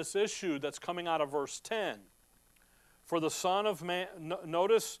just on this issue that's coming out of verse 10. For the Son of Man,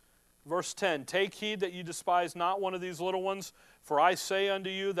 notice verse 10, take heed that you despise not one of these little ones, for I say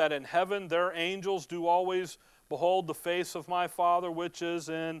unto you that in heaven their angels do always behold the face of my Father which is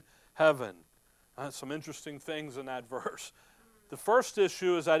in heaven. Some interesting things in that verse. The first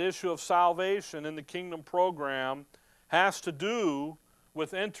issue is that issue of salvation in the kingdom program has to do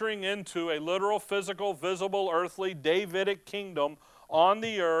with entering into a literal, physical, visible, earthly, Davidic kingdom on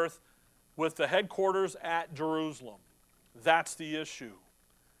the earth with the headquarters at Jerusalem. That's the issue.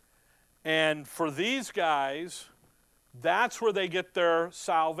 And for these guys, that's where they get their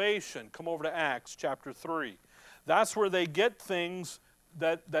salvation. Come over to Acts chapter 3. That's where they get things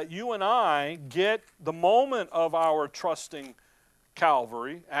that you and I get the moment of our trusting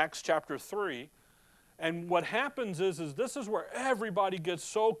Calvary, Acts chapter 3. And what happens is this is where everybody gets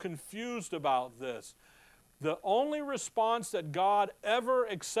so confused about this. The only response that God ever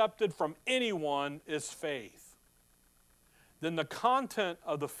accepted from anyone is faith. Then the content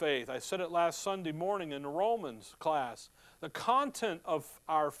of the faith, I said it last Sunday morning in the Romans class, the content of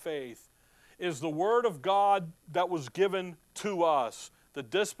our faith is the Word of God that was given to us, the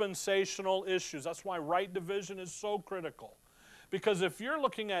dispensational issues. That's why right division is so critical. Because if you're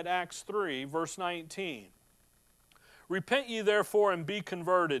looking at Acts 3, verse 19, repent ye therefore and be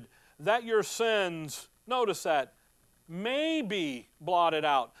converted, that your sins, notice that, may be blotted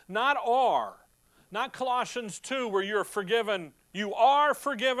out, not are. Not Colossians 2 where you're forgiven. You are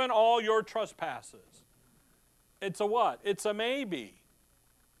forgiven all your trespasses. It's a what? It's a maybe.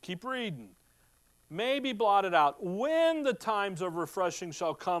 Keep reading. May be blotted out when the times of refreshing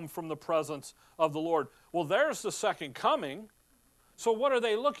shall come from the presence of the Lord. Well, there's the second coming. So what are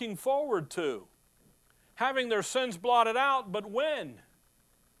they looking forward to? Having their sins blotted out, but when?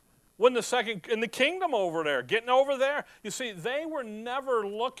 When the second, in the kingdom over there, getting over there. You see, they were never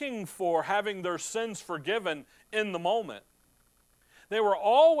looking for having their sins forgiven in the moment. They were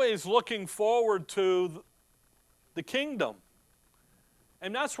always looking forward to the kingdom.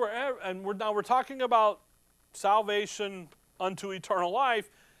 And that's where, now we're talking about salvation unto eternal life.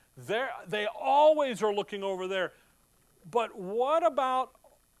 They always are looking over there. But what about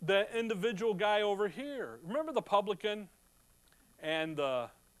the individual guy over here? Remember the publican and the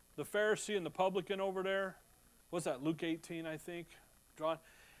Pharisee and the publican over there? What's that, Luke 18, I think? John?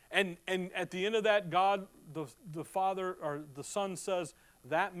 And at the end of that, God, the Father, or the Son says,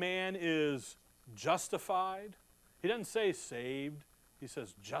 that man is justified. He doesn't say saved. He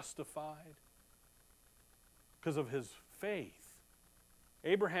says justified because of his faith.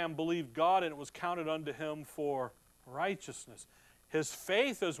 Abraham believed God and it was counted unto him for righteousness. His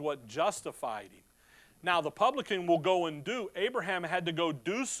faith is what justified him. Now, the publican will go and do. Abraham had to go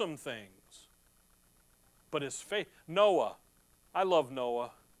do some things. But his faith. Noah. I love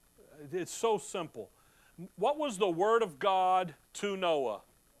Noah. It's so simple. What was the word of God to Noah?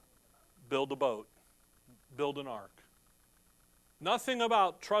 Build a boat. Build an ark. Nothing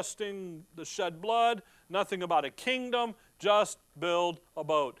about trusting the shed blood. Nothing about a kingdom. Just build a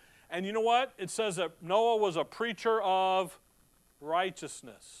boat. And you know what? It says that Noah was a preacher of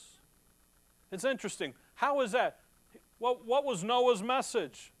righteousness. It's interesting. How is that? What was Noah's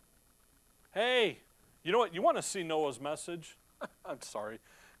message? Hey, you know what? You want to see Noah's message? I'm sorry.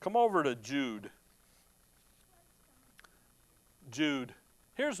 Come over to Jude. Jude.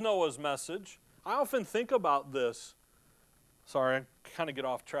 Here's Noah's message. I often think about this. Sorry, I kind of get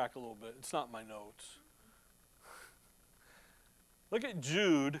off track a little bit. It's not my notes. Look at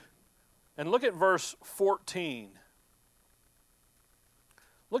Jude and look at verse 14.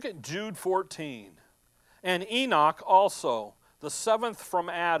 Look at Jude 14. And Enoch also, the seventh from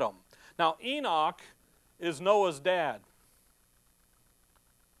Adam. Now, Enoch is Noah's dad.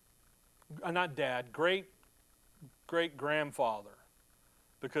 Not dad, great-grandfather.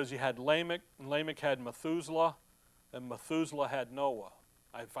 Because you had Lamech, and Lamech had Methuselah, and Methuselah had Noah.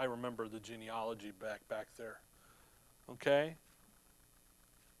 If I remember the genealogy back there. Okay?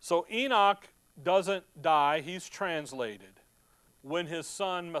 So Enoch doesn't die. He's translated. When his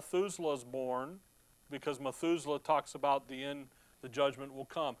son Methuselah is born, because Methuselah talks about the end, the judgment will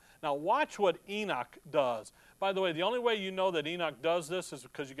come. Now watch what Enoch does. By the way, the only way you know that Enoch does this is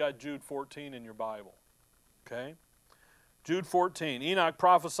because you got Jude 14 in your Bible. Okay? Jude 14. Enoch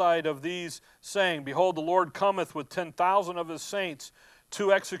prophesied of these, saying, Behold, the Lord cometh with 10,000 of his saints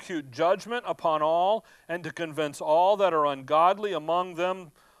to execute judgment upon all, and to convince all that are ungodly among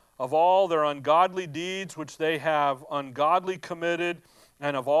them of all their ungodly deeds which they have ungodly committed,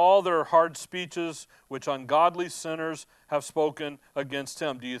 and of all their hard speeches which ungodly sinners have spoken against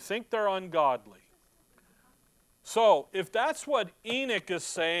him. Do you think they're ungodly? So, if that's what Enoch is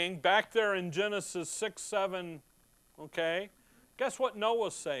saying back there in Genesis 6, 7, okay, guess what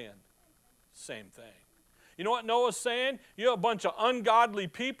Noah's saying? Same thing. You know what Noah's saying? You have a bunch of ungodly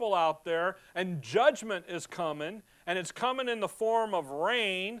people out there, and judgment is coming, and it's coming in the form of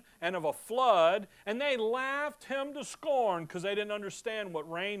rain and of a flood, and they laughed him to scorn because they didn't understand what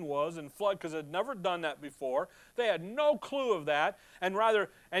rain was and flood because they'd never done that before. They had no clue of that,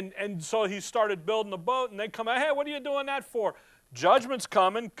 and so he started building a boat, and they come out, hey, what are you doing that for? Judgment's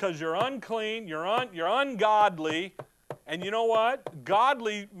coming because you're unclean, you're ungodly, and you know what?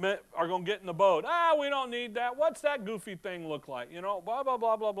 Godly are going to get in the boat. We don't need that. What's that goofy thing look like? You know, blah, blah,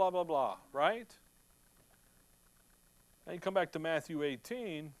 blah, blah, blah, blah, blah, right? Now you come back to Matthew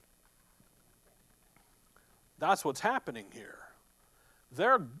 18. That's what's happening here.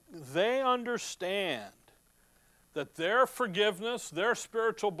 They understand that their forgiveness, their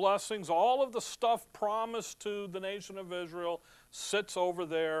spiritual blessings, all of the stuff promised to the nation of Israel sits over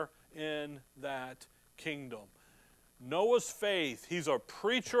there in that kingdom. Noah's faith, he's a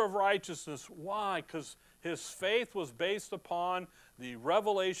preacher of righteousness. Why? Because his faith was based upon the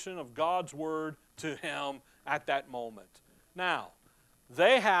revelation of God's word to him at that moment. Now,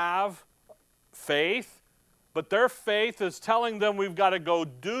 they have faith, but their faith is telling them we've got to go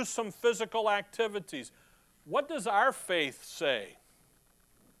do some physical activities. What does our faith say?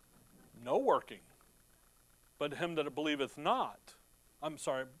 No working, but him that believeth not. I'm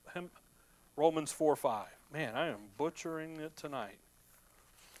sorry, Romans 4:5. Man, I am butchering it tonight.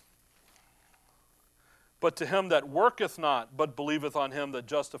 But to him that worketh not, but believeth on him that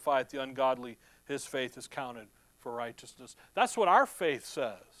justifieth the ungodly, his faith is counted for righteousness. That's what our faith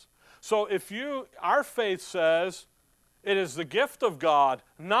says. So our faith says, it is the gift of God,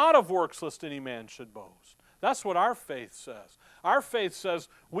 not of works, lest any man should boast. That's what our faith says. Our faith says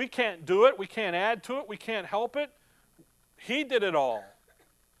we can't do it, we can't add to it, we can't help it. He did it all.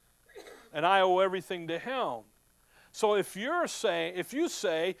 And I owe everything to him. So if you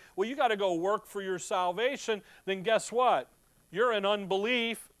say, well, you got to go work for your salvation, then guess what? You're in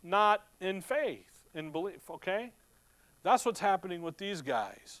unbelief, not in faith. In belief, okay? That's what's happening with these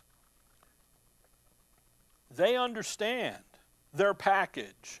guys. They understand their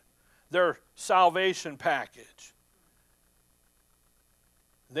package, their salvation package.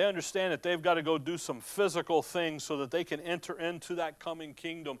 They understand that they've got to go do some physical things so that they can enter into that coming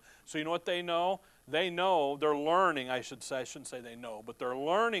kingdom. So you know what they know? They know, they're learning, I should say. I shouldn't say they know, but they're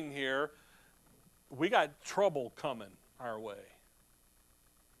learning here. We got trouble coming our way.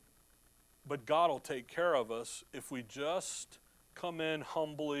 But God will take care of us if we just come in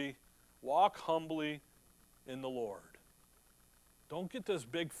humbly, walk humbly in the Lord. Don't get this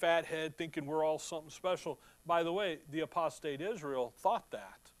big fat head thinking we're all something special. By the way, the apostate Israel thought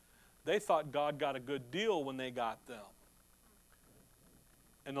that. They thought God got a good deal when they got them.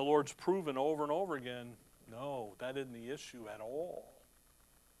 And the Lord's proven over and over again, no, that isn't the issue at all.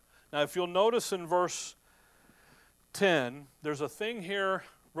 Now, if you'll notice in verse 10, there's a thing here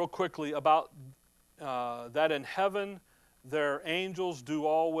real quickly about that in heaven their angels do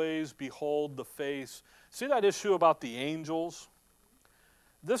always behold the face. See that issue about the angels?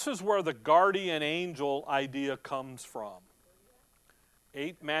 This is where the guardian angel idea comes from.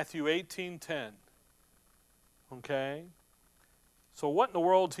 Matthew 18:10. Okay? So what in the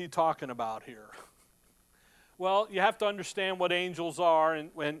world is he talking about here? Well, you have to understand what angels are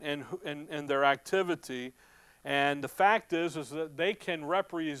and their activity. And the fact is that they can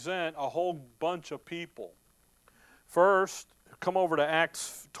represent a whole bunch of people. First, come over to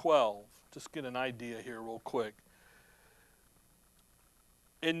Acts 12. Just get an idea here real quick.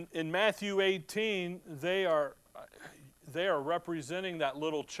 In Matthew 18, they are representing that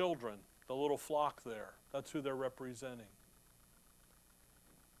little children, the little flock there. That's who they're representing.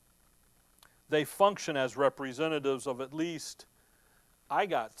 They function as representatives of at least, I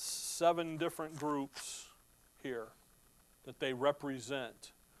got 7 different groups here that they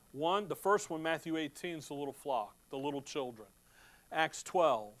represent. The first one, Matthew 18, is the little flock, the little children. Acts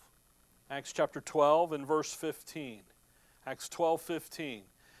chapter 12 and verse 15. Acts 12:15.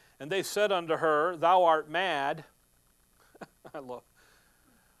 And they said unto her, Thou art mad.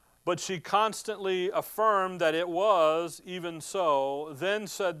 But she constantly affirmed that it was even so. Then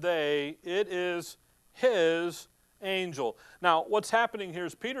said they, It is his angel. Now, what's happening here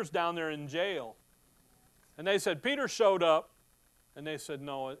is Peter's down there in jail. And they said, Peter showed up. And they said,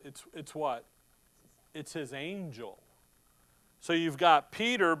 no, it's what? It's his angel. So you've got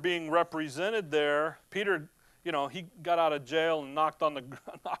Peter being represented there. Peter, he got out of jail and knocked on the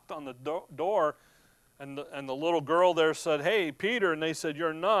door. And the little girl there said, hey, Peter. And they said,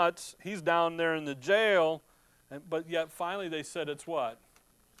 you're nuts. He's down there in the jail. But yet finally they said, it's what?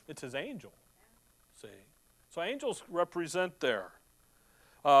 It's his angel. See? So angels represent there.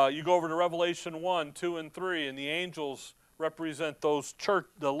 You go over to Revelation 1, 2, and 3, and the angels represent those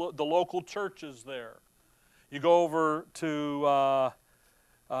the local churches there. You go over to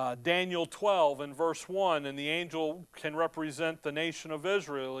Daniel 12 and verse 1, and the angel can represent the nation of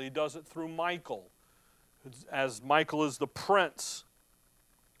Israel. He does it through Michael, as Michael is the prince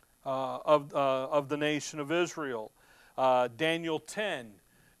of the nation of Israel. Daniel 10,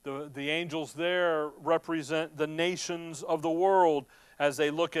 the angels there represent the nations of the world as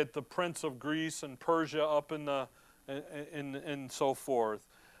they look at the prince of Greece and Persia up in the and so forth.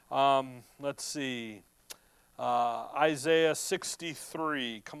 Let's see. Isaiah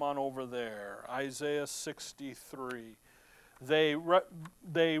 63. Come on over there. Isaiah 63. They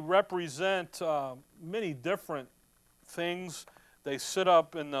represent many different things. They sit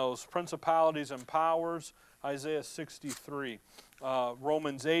up in those principalities and powers. Isaiah 63.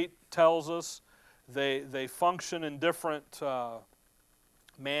 Romans 8 tells us they function in different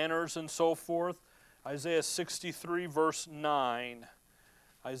manners and so forth. Isaiah 63 verse 9.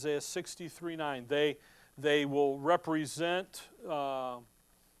 Isaiah 63 9. They will represent,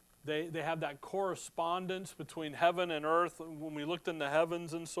 they have that correspondence between heaven and earth. When we looked in the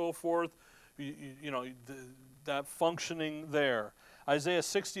heavens and so forth, that functioning there. Isaiah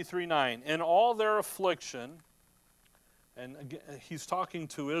 63 9. In all their affliction, and again, he's talking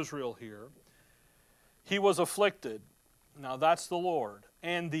to Israel here, he was afflicted. Now that's the Lord.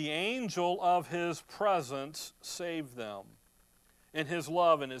 And the angel of his presence saved them. In his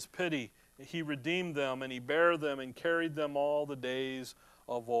love and his pity, he redeemed them, and he bare them and carried them all the days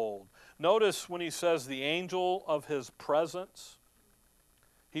of old. Notice when he says the angel of his presence,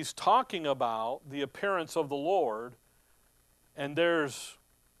 he's talking about the appearance of the Lord, and there's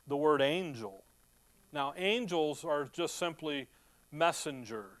the word angel. Now, angels are just simply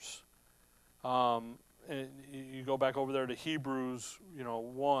messengers. And you go back over there to Hebrews,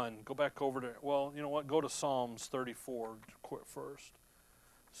 1. Go back over to, well, you know what? Go to Psalms 34 first.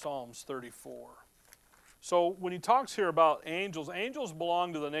 Psalms 34. So when he talks here about angels, angels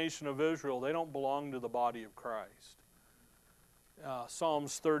belong to the nation of Israel. They don't belong to the body of Christ.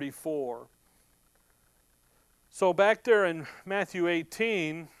 Psalms 34. So back there in Matthew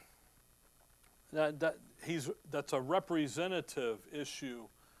 18, that's a representative issue.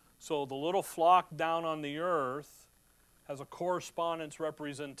 So the little flock down on the earth has a correspondence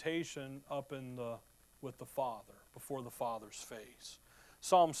representation up with the Father, before the Father's face.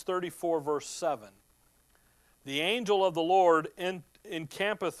 Psalms 34 verse 7. The angel of the Lord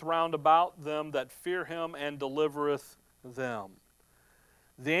encampeth round about them that fear him, and delivereth them.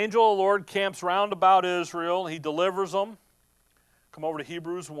 The angel of the Lord camps round about Israel. He delivers them. Come over to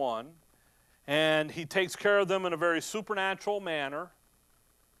Hebrews 1. And he takes care of them in a very supernatural manner.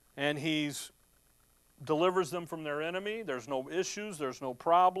 And he delivers them from their enemy. There's no issues. There's no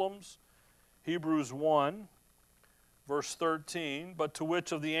problems. Hebrews 1, verse 13. But to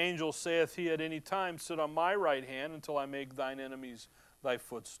which of the angels saith he at any time, sit on my right hand until I make thine enemies thy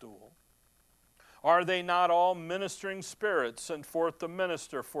footstool? Are they not all ministering spirits sent forth to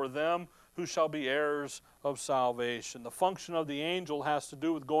minister for them who shall be heirs of salvation? The function of the angel has to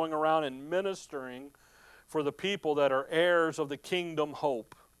do with going around and ministering for the people that are heirs of the kingdom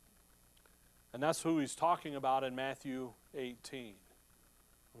hope. And that's who he's talking about in Matthew 18.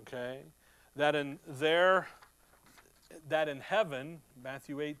 Okay? That in heaven,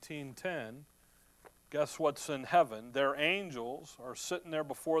 Matthew 18:10, guess what's in heaven? Their angels are sitting there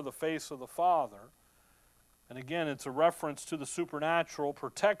before the face of the Father. And again, it's a reference to the supernatural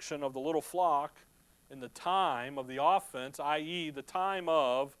protection of the little flock in the time of the offense, i.e. the time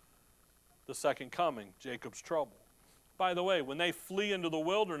of the second coming, Jacob's trouble. By the way, when they flee into the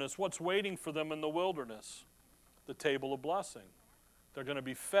wilderness, what's waiting for them in the wilderness? The table of blessing. They're going to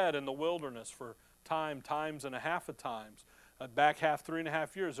be fed in the wilderness for times and a half of times. Back half,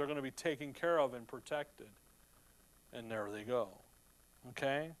 3.5 years, they're going to be taken care of and protected. And there they go.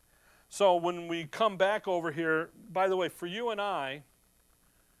 Okay? So when we come back over here, by the way, for you and I,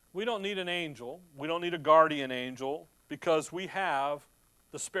 we don't need an angel. We don't need a guardian angel, because we have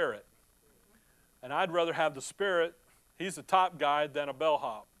the Spirit. And I'd rather have the Spirit. He's the top guy than a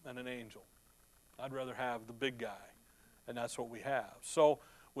bellhop and an angel. I'd rather have the big guy, and that's what we have. So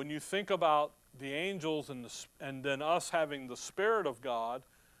when you think about the angels and then us having the Spirit of God,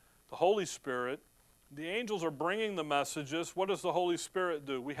 the Holy Spirit, the angels are bringing the messages. What does the Holy Spirit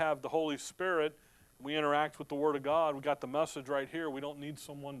do? We have the Holy Spirit. We interact with the Word of God. We got the message right here. We don't need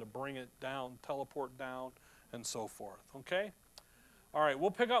someone to bring it down, teleport down, and so forth. Okay? All right, we'll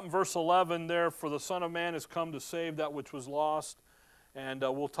pick up in verse 11 there. For the Son of Man has come to save that which was lost. And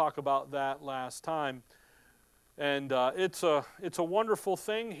we'll talk about that last time. And it's a wonderful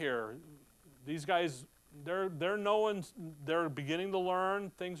thing here. These guys, they're knowing, they're beginning to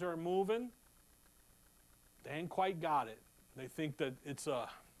learn. Things are moving. They ain't quite got it. They think that it's a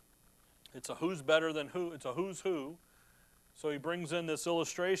who's better than who. It's a who's who. So he brings in this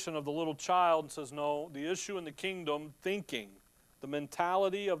illustration of the little child and says, no, the issue in the kingdom, thinking, the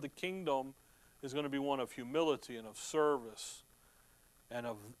mentality of the kingdom is going to be one of humility and of service and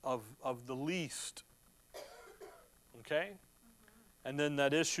of the least. Okay? And then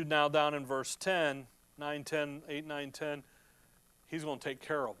that issue now down in verse 10, 9, 10, 8, 9, 10, he's going to take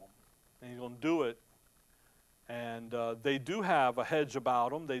care of them. And he's going to do it. And they do have a hedge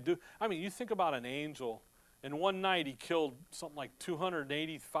about them. They do. I mean, you think about an angel. In one night, he killed something like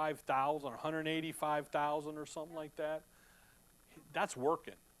 285,000 or 185,000 or something like that. That's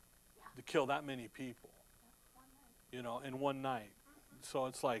working to kill that many people, you know, in one night. So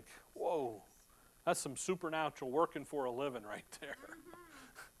it's like, whoa, that's some supernatural working for a living right there.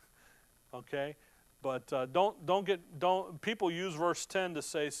 Okay? But don't people use verse 10 to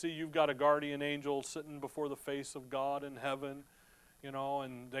say, see, you've got a guardian angel sitting before the face of God in heaven, you know,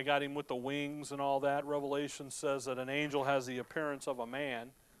 and they got him with the wings and all that. Revelation says that an angel has the appearance of a man.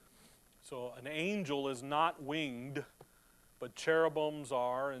 So an angel is not winged, but cherubims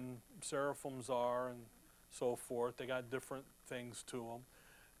are and seraphims are and so forth. They got different things to them.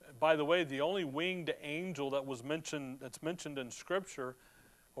 By the way, the only winged angel that's mentioned in Scripture,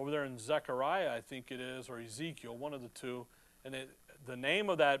 over there in Zechariah, I think it is, or Ezekiel, one of the two, and the name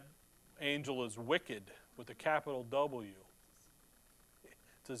of that angel is Wicked, with a capital W.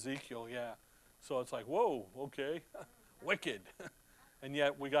 It's Ezekiel, yeah. So it's like, whoa, okay, wicked. And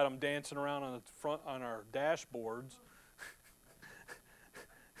yet we got them dancing around on the front on our dashboards.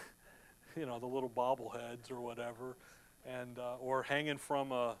 You know, the little bobbleheads or whatever, and or hanging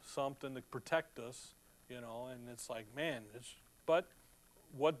from something to protect us, you know. And it's like, man, but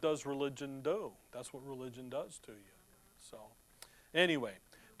what does religion do? That's what religion does to you. So, anyway,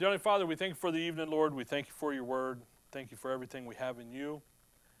 dear Heavenly Father, we thank you for the evening, Lord. We thank you for your word. Thank you for everything we have in you.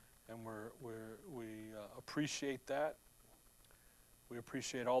 And we appreciate that. We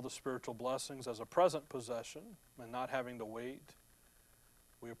appreciate all the spiritual blessings as a present possession and not having to wait.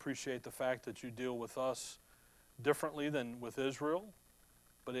 We appreciate the fact that you deal with us differently than with Israel.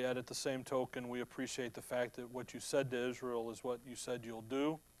 But yet at the same token, we appreciate the fact that what you said to Israel is what you said you'll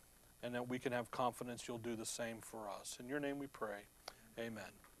do, and that we can have confidence you'll do the same for us. In your name we pray. Amen.